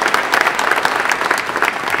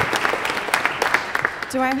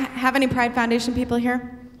 Do I have any Pride Foundation people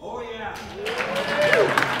here? Oh, yeah.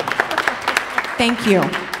 Thank you.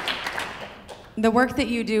 The work that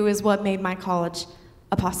you do is what made my college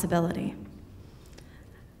a possibility.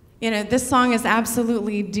 You know, this song is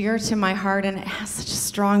absolutely dear to my heart, and it has such a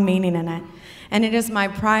strong meaning in it. And it is my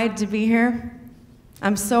pride to be here.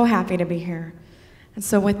 I'm so happy to be here. And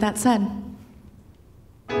so with that said,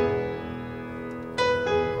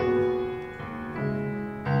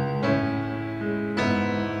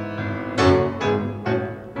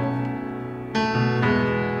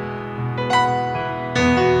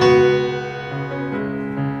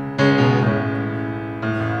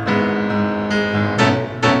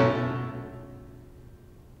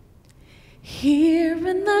 here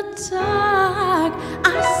in the dark,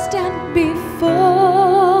 I stand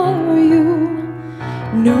before you,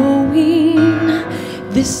 knowing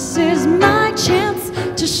this is my chance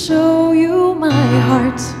to show you my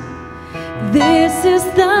heart. This is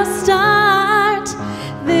the start.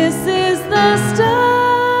 This is the start.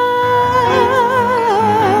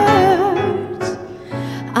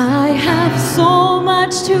 I have so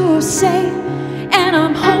much to say, and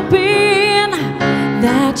I'm hoping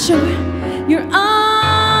that your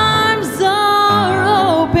arms are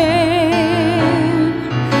open.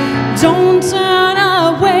 Don't turn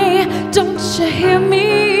away, don't you hear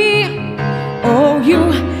me? Oh,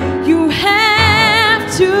 you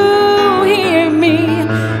have to hear me.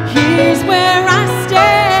 Here's where I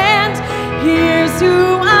stand, here's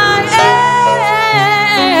who I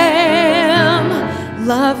am.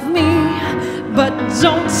 love me, but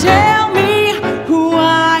don't tell me who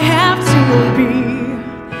I have to be.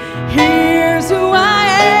 Here's who I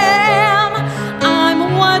am,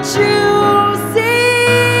 I'm what you see.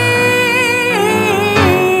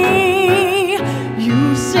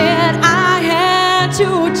 You said I had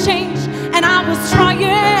to change, and I was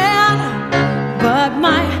trying, but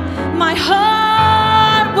my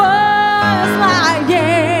heart was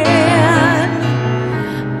lying.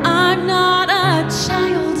 I'm not a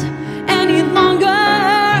child any longer.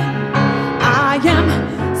 I am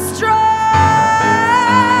stronger.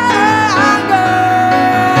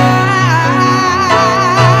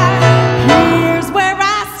 Here's where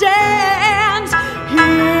I stand.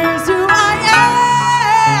 Here's who I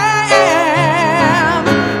am.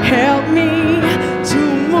 Help me to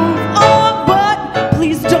move on, but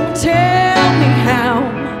please don't tell me how.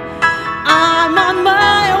 I'm on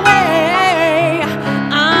my way.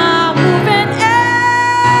 I'm moving out.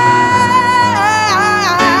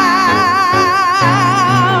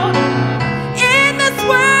 In this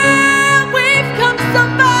world we've come so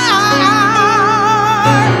far,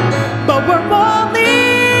 but we're only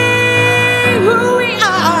who we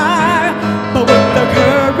are. But with the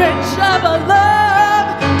courage of a love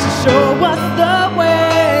to show us the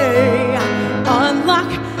way, unlock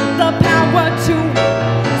the power to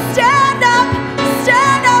stand up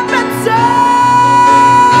and say,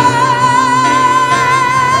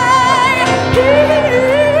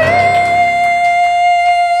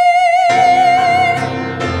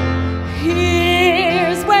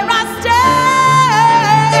 here's where I stand.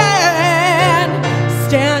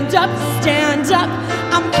 Stand up, stand up.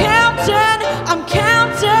 I'm counting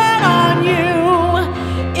on you.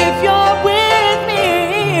 If you're with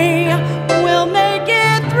me, we'll make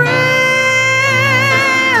it through.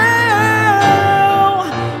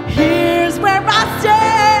 Here's where I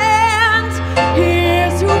stand.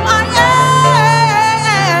 Here's who I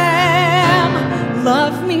am.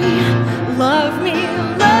 Love me, love me,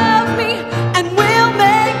 love me, and we'll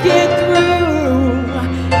make it through.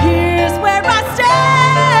 Here's where I stand.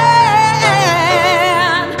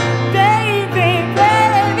 Baby,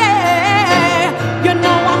 baby, you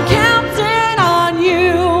know I'm counting on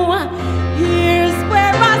you. Here's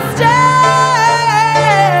where I stand.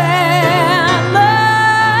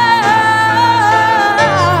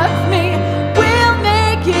 Love me, we'll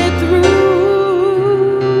make it through.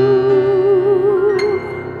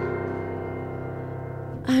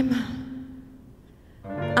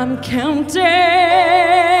 I'm counting.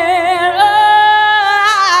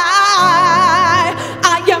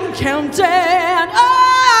 I am counting.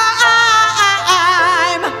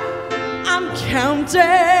 I'm counting.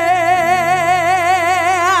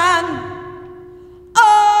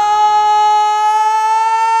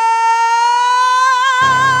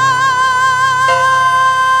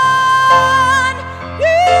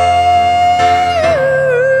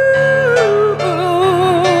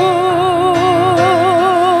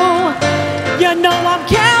 You know I'm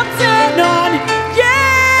counting on you.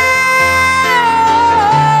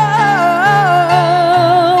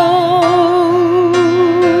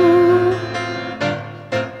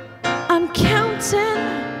 I'm counting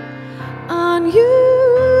on you.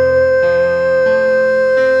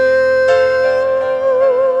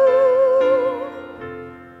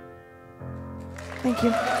 Thank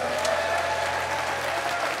you.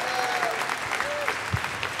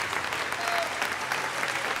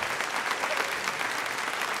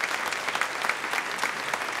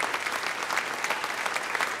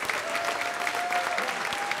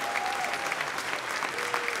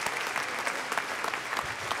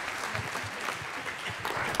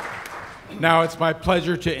 Now it's my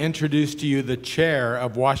pleasure to introduce to you the chair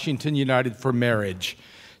of Washington United for Marriage.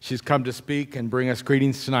 She's come to speak and bring us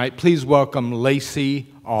greetings tonight. Please welcome Lacey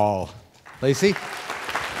All. Lacey?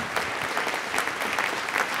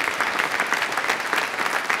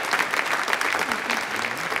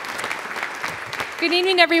 Good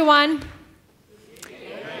evening, everyone.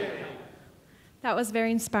 That was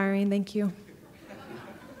very inspiring. Thank you.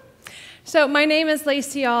 So my name is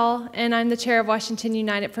Lacey All, and I'm the chair of Washington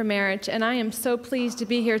United for Marriage, and I am so pleased to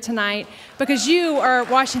be here tonight because you are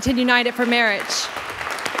Washington United for Marriage.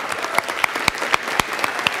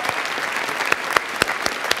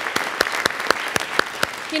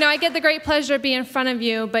 You know, I get the great pleasure of being in front of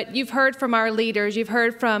you, but you've heard from our leaders. You've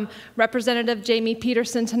heard from Representative Jamie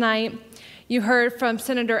Peterson tonight. You heard from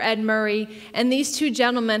Senator Ed Murray, and these two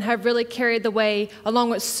gentlemen have really carried the way, along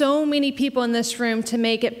with so many people in this room, to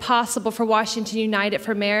make it possible for Washington United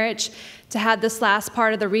for Marriage to have this last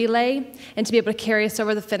part of the relay and to be able to carry us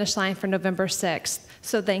over the finish line for November 6th.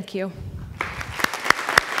 So thank you.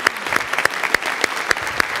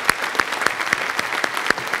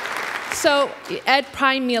 So Ed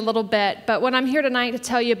primed me a little bit, but what I'm here tonight to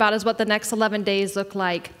tell you about is what the next 11 days look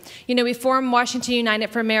like. You know, we formed Washington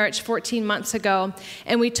United for Marriage 14 months ago,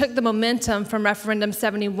 and we took the momentum from Referendum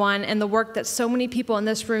 71 and the work that so many people in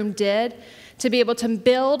this room did to be able to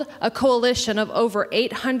build a coalition of over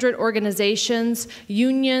 800 organizations,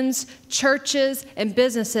 unions, churches, and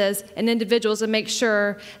businesses and individuals, and make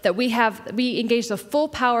sure that we engage the full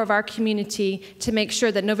power of our community to make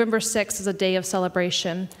sure that November 6th is a day of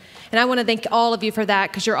celebration. And I want to thank all of you for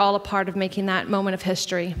that, because you're all a part of making that moment of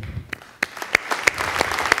history.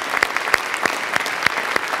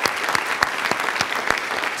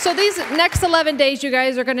 So these next 11 days, you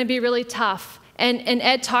guys, are going to be really tough. And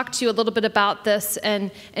Ed talked to you a little bit about this, and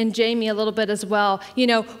Jamie a little bit as well. You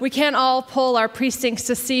know, we can't all poll our precincts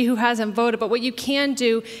to see who hasn't voted, but what you can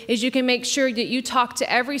do is you can make sure that you talk to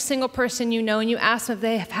every single person you know and you ask them if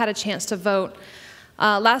they have had a chance to vote.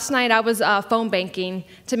 Last night I was phone banking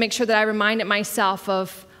to make sure that I reminded myself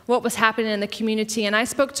of what was happening in the community, and I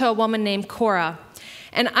spoke to a woman named Cora.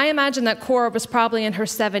 And I imagine that Cora was probably in her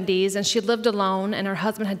 70s, and she lived alone, and her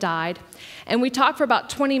husband had died. And we talked for about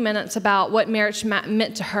 20 minutes about what marriage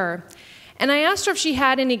meant to her. And I asked her if she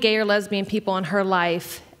had any gay or lesbian people in her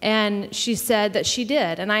life, and she said that she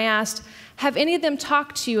did. And I asked, have any of them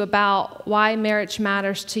talked to you about why marriage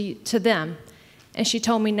matters to them? And she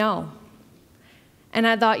told me no. And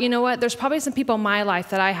I thought, you know what, there's probably some people in my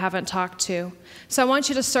life that I haven't talked to. So I want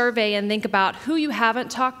you to survey and think about who you haven't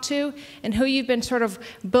talked to and who you've been sort of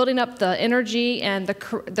building up the energy and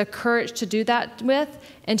the courage to do that with,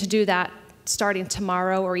 and to do that starting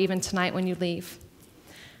tomorrow or even tonight when you leave.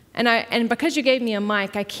 And because you gave me a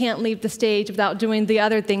mic, I can't leave the stage without doing the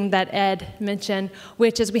other thing that Ed mentioned,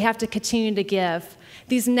 which is we have to continue to give.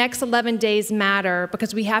 These next 11 days matter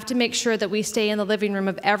because we have to make sure that we stay in the living room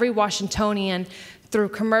of every Washingtonian through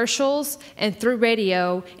commercials and through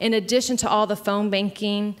radio, in addition to all the phone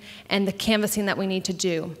banking and the canvassing that we need to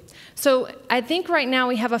do. So I think right now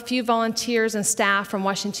we have a few volunteers and staff from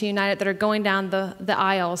Washington United that are going down the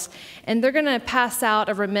aisles, and they're going to pass out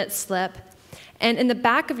a remit slip. And in the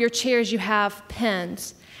back of your chairs, you have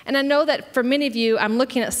pens. And I know that for many of you, I'm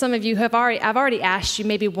looking at some of you who I've already asked you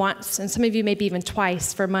maybe once, and some of you maybe even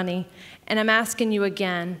twice for money. And I'm asking you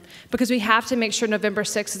again, because we have to make sure November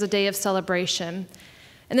 6th is a day of celebration.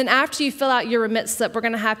 And then after you fill out your remit slip, we're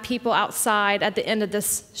going to have people outside at the end of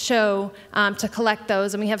this show to collect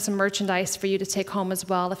those. And we have some merchandise for you to take home as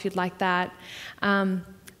well, if you'd like that.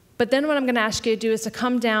 But then what I'm going to ask you to do is to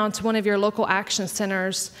come down to one of your local action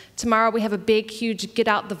centers. Tomorrow we have a big, huge Get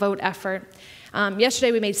Out the Vote effort.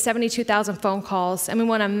 Yesterday we made 72,000 phone calls, and we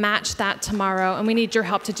want to match that tomorrow, and we need your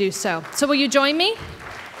help to do so. So will you join me?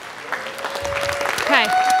 Okay.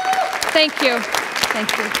 Thank you.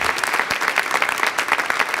 Thank you.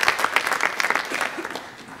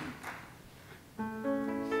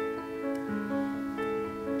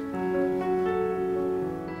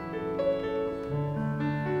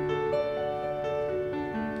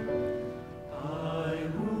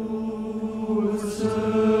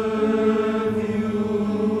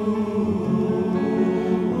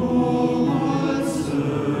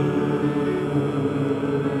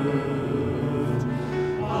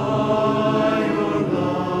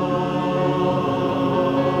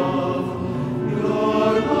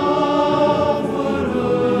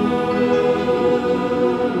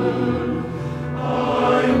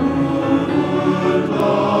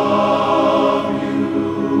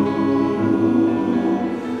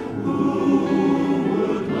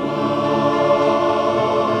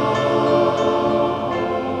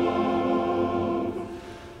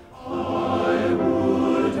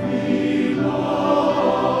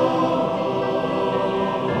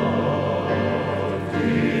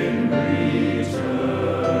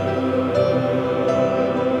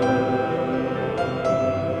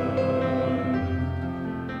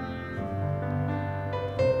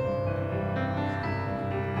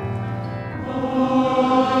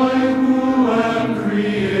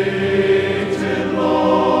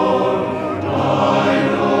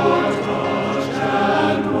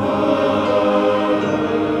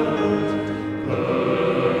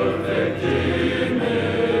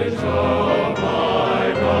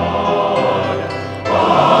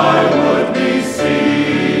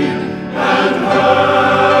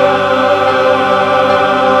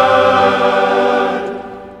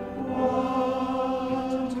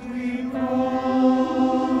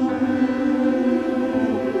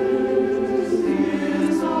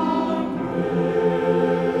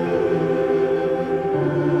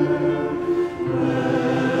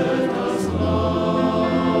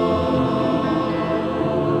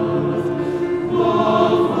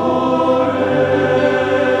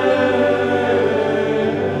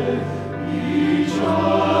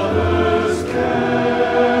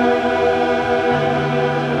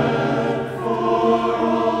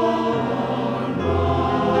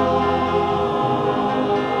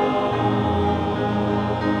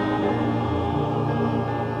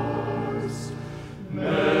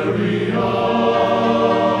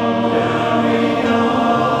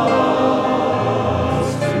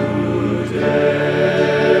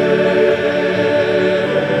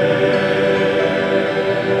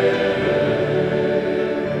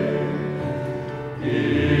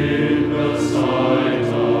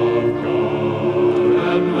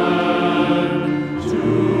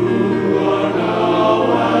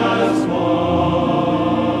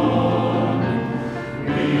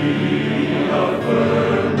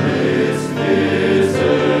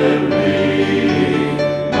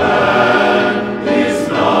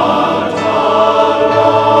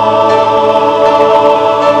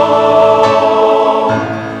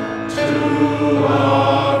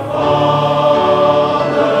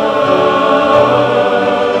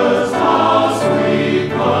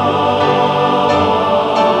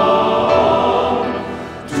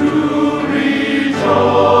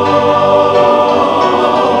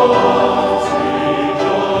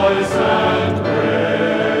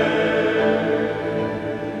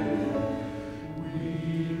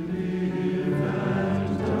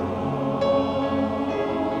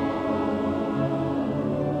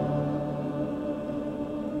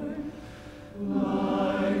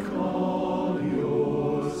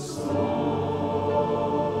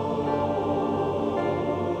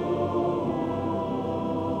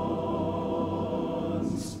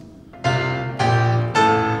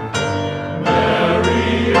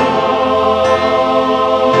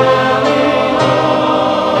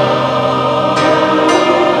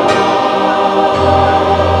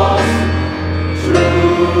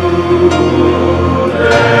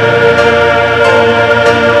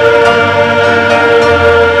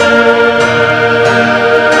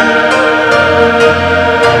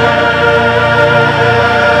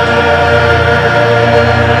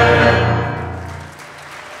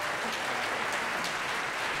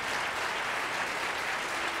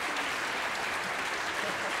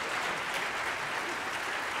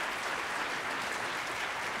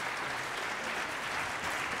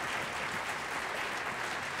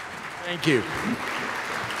 Thank you.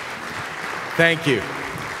 Thank you.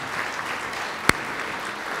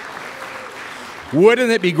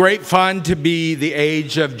 Wouldn't it be great fun to be the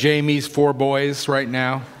age of Jamie's 4 boys right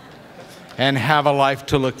now and have a life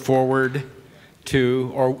to look forward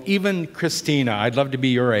to? Or even Christina, I'd love to be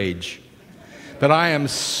your age. But I am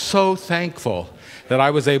so thankful that I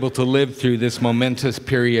was able to live through this momentous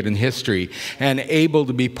period in history and able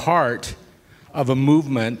to be part of a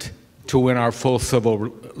movement to win our full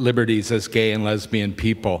civil liberties as gay and lesbian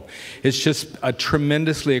people. It's just a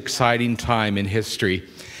tremendously exciting time in history.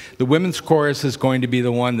 The women's chorus is going to be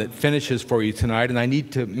the one that finishes for you tonight, and I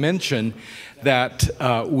need to mention that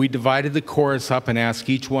we divided the chorus up and asked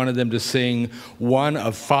each one of them to sing one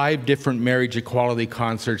of 5 different marriage equality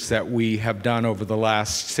concerts that we have done over the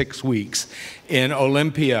last 6 weeks in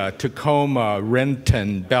Olympia, Tacoma,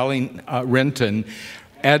 Renton,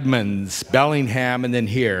 Edmonds, Bellingham, and then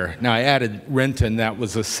here. Now, I added Renton, that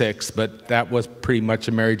was a 6th, but that was pretty much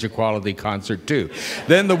a marriage equality concert, too.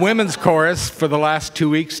 Then the women's chorus for the last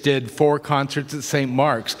 2 weeks did 4 concerts at St.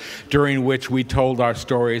 Mark's, during which we told our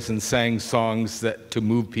stories and sang songs to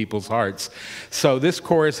move people's hearts. So this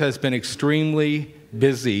chorus has been extremely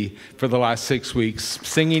busy for the last 6 weeks,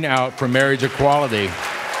 singing out for marriage equality.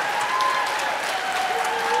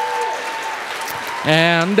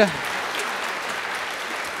 And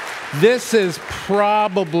this is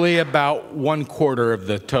probably about 1/4 of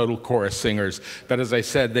the total chorus singers. But as I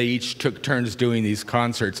said, they each took turns doing these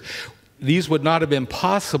concerts. These would not have been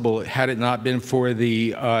possible had it not been for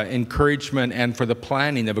the encouragement and for the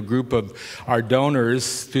planning of a group of our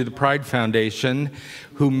donors through the Pride Foundation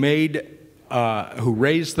who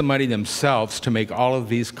raised the money themselves to make all of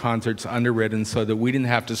these concerts underwritten so that we didn't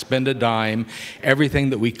have to spend a dime. Everything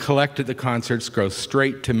that we collect at the concerts goes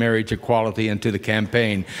straight to marriage equality and to the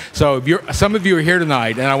campaign. So some of you are here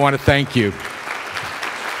tonight, and I want to thank you.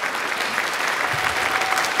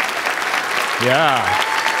 Yeah.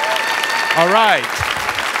 All right.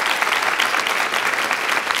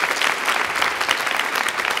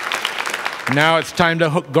 Now it's time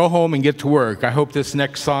to go home and get to work. I hope this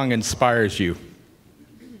next song inspires you.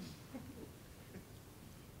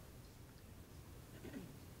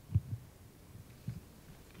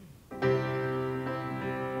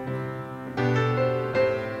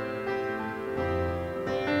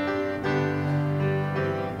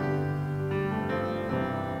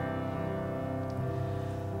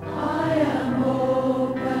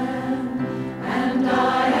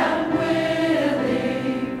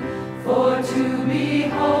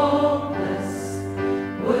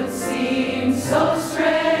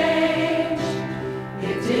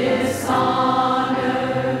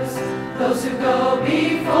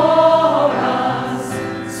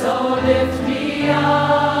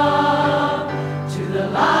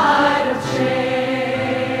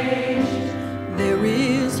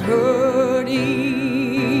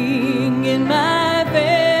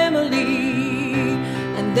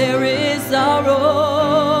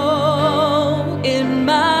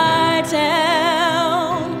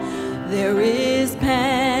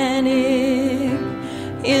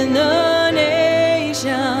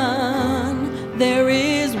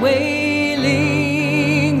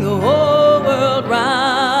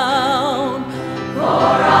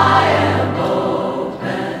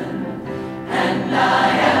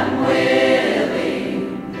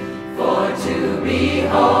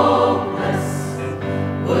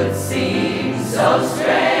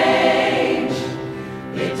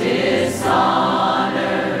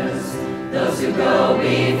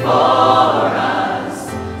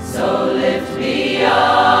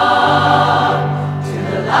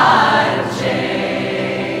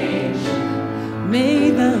 May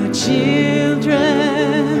the children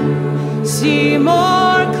see more.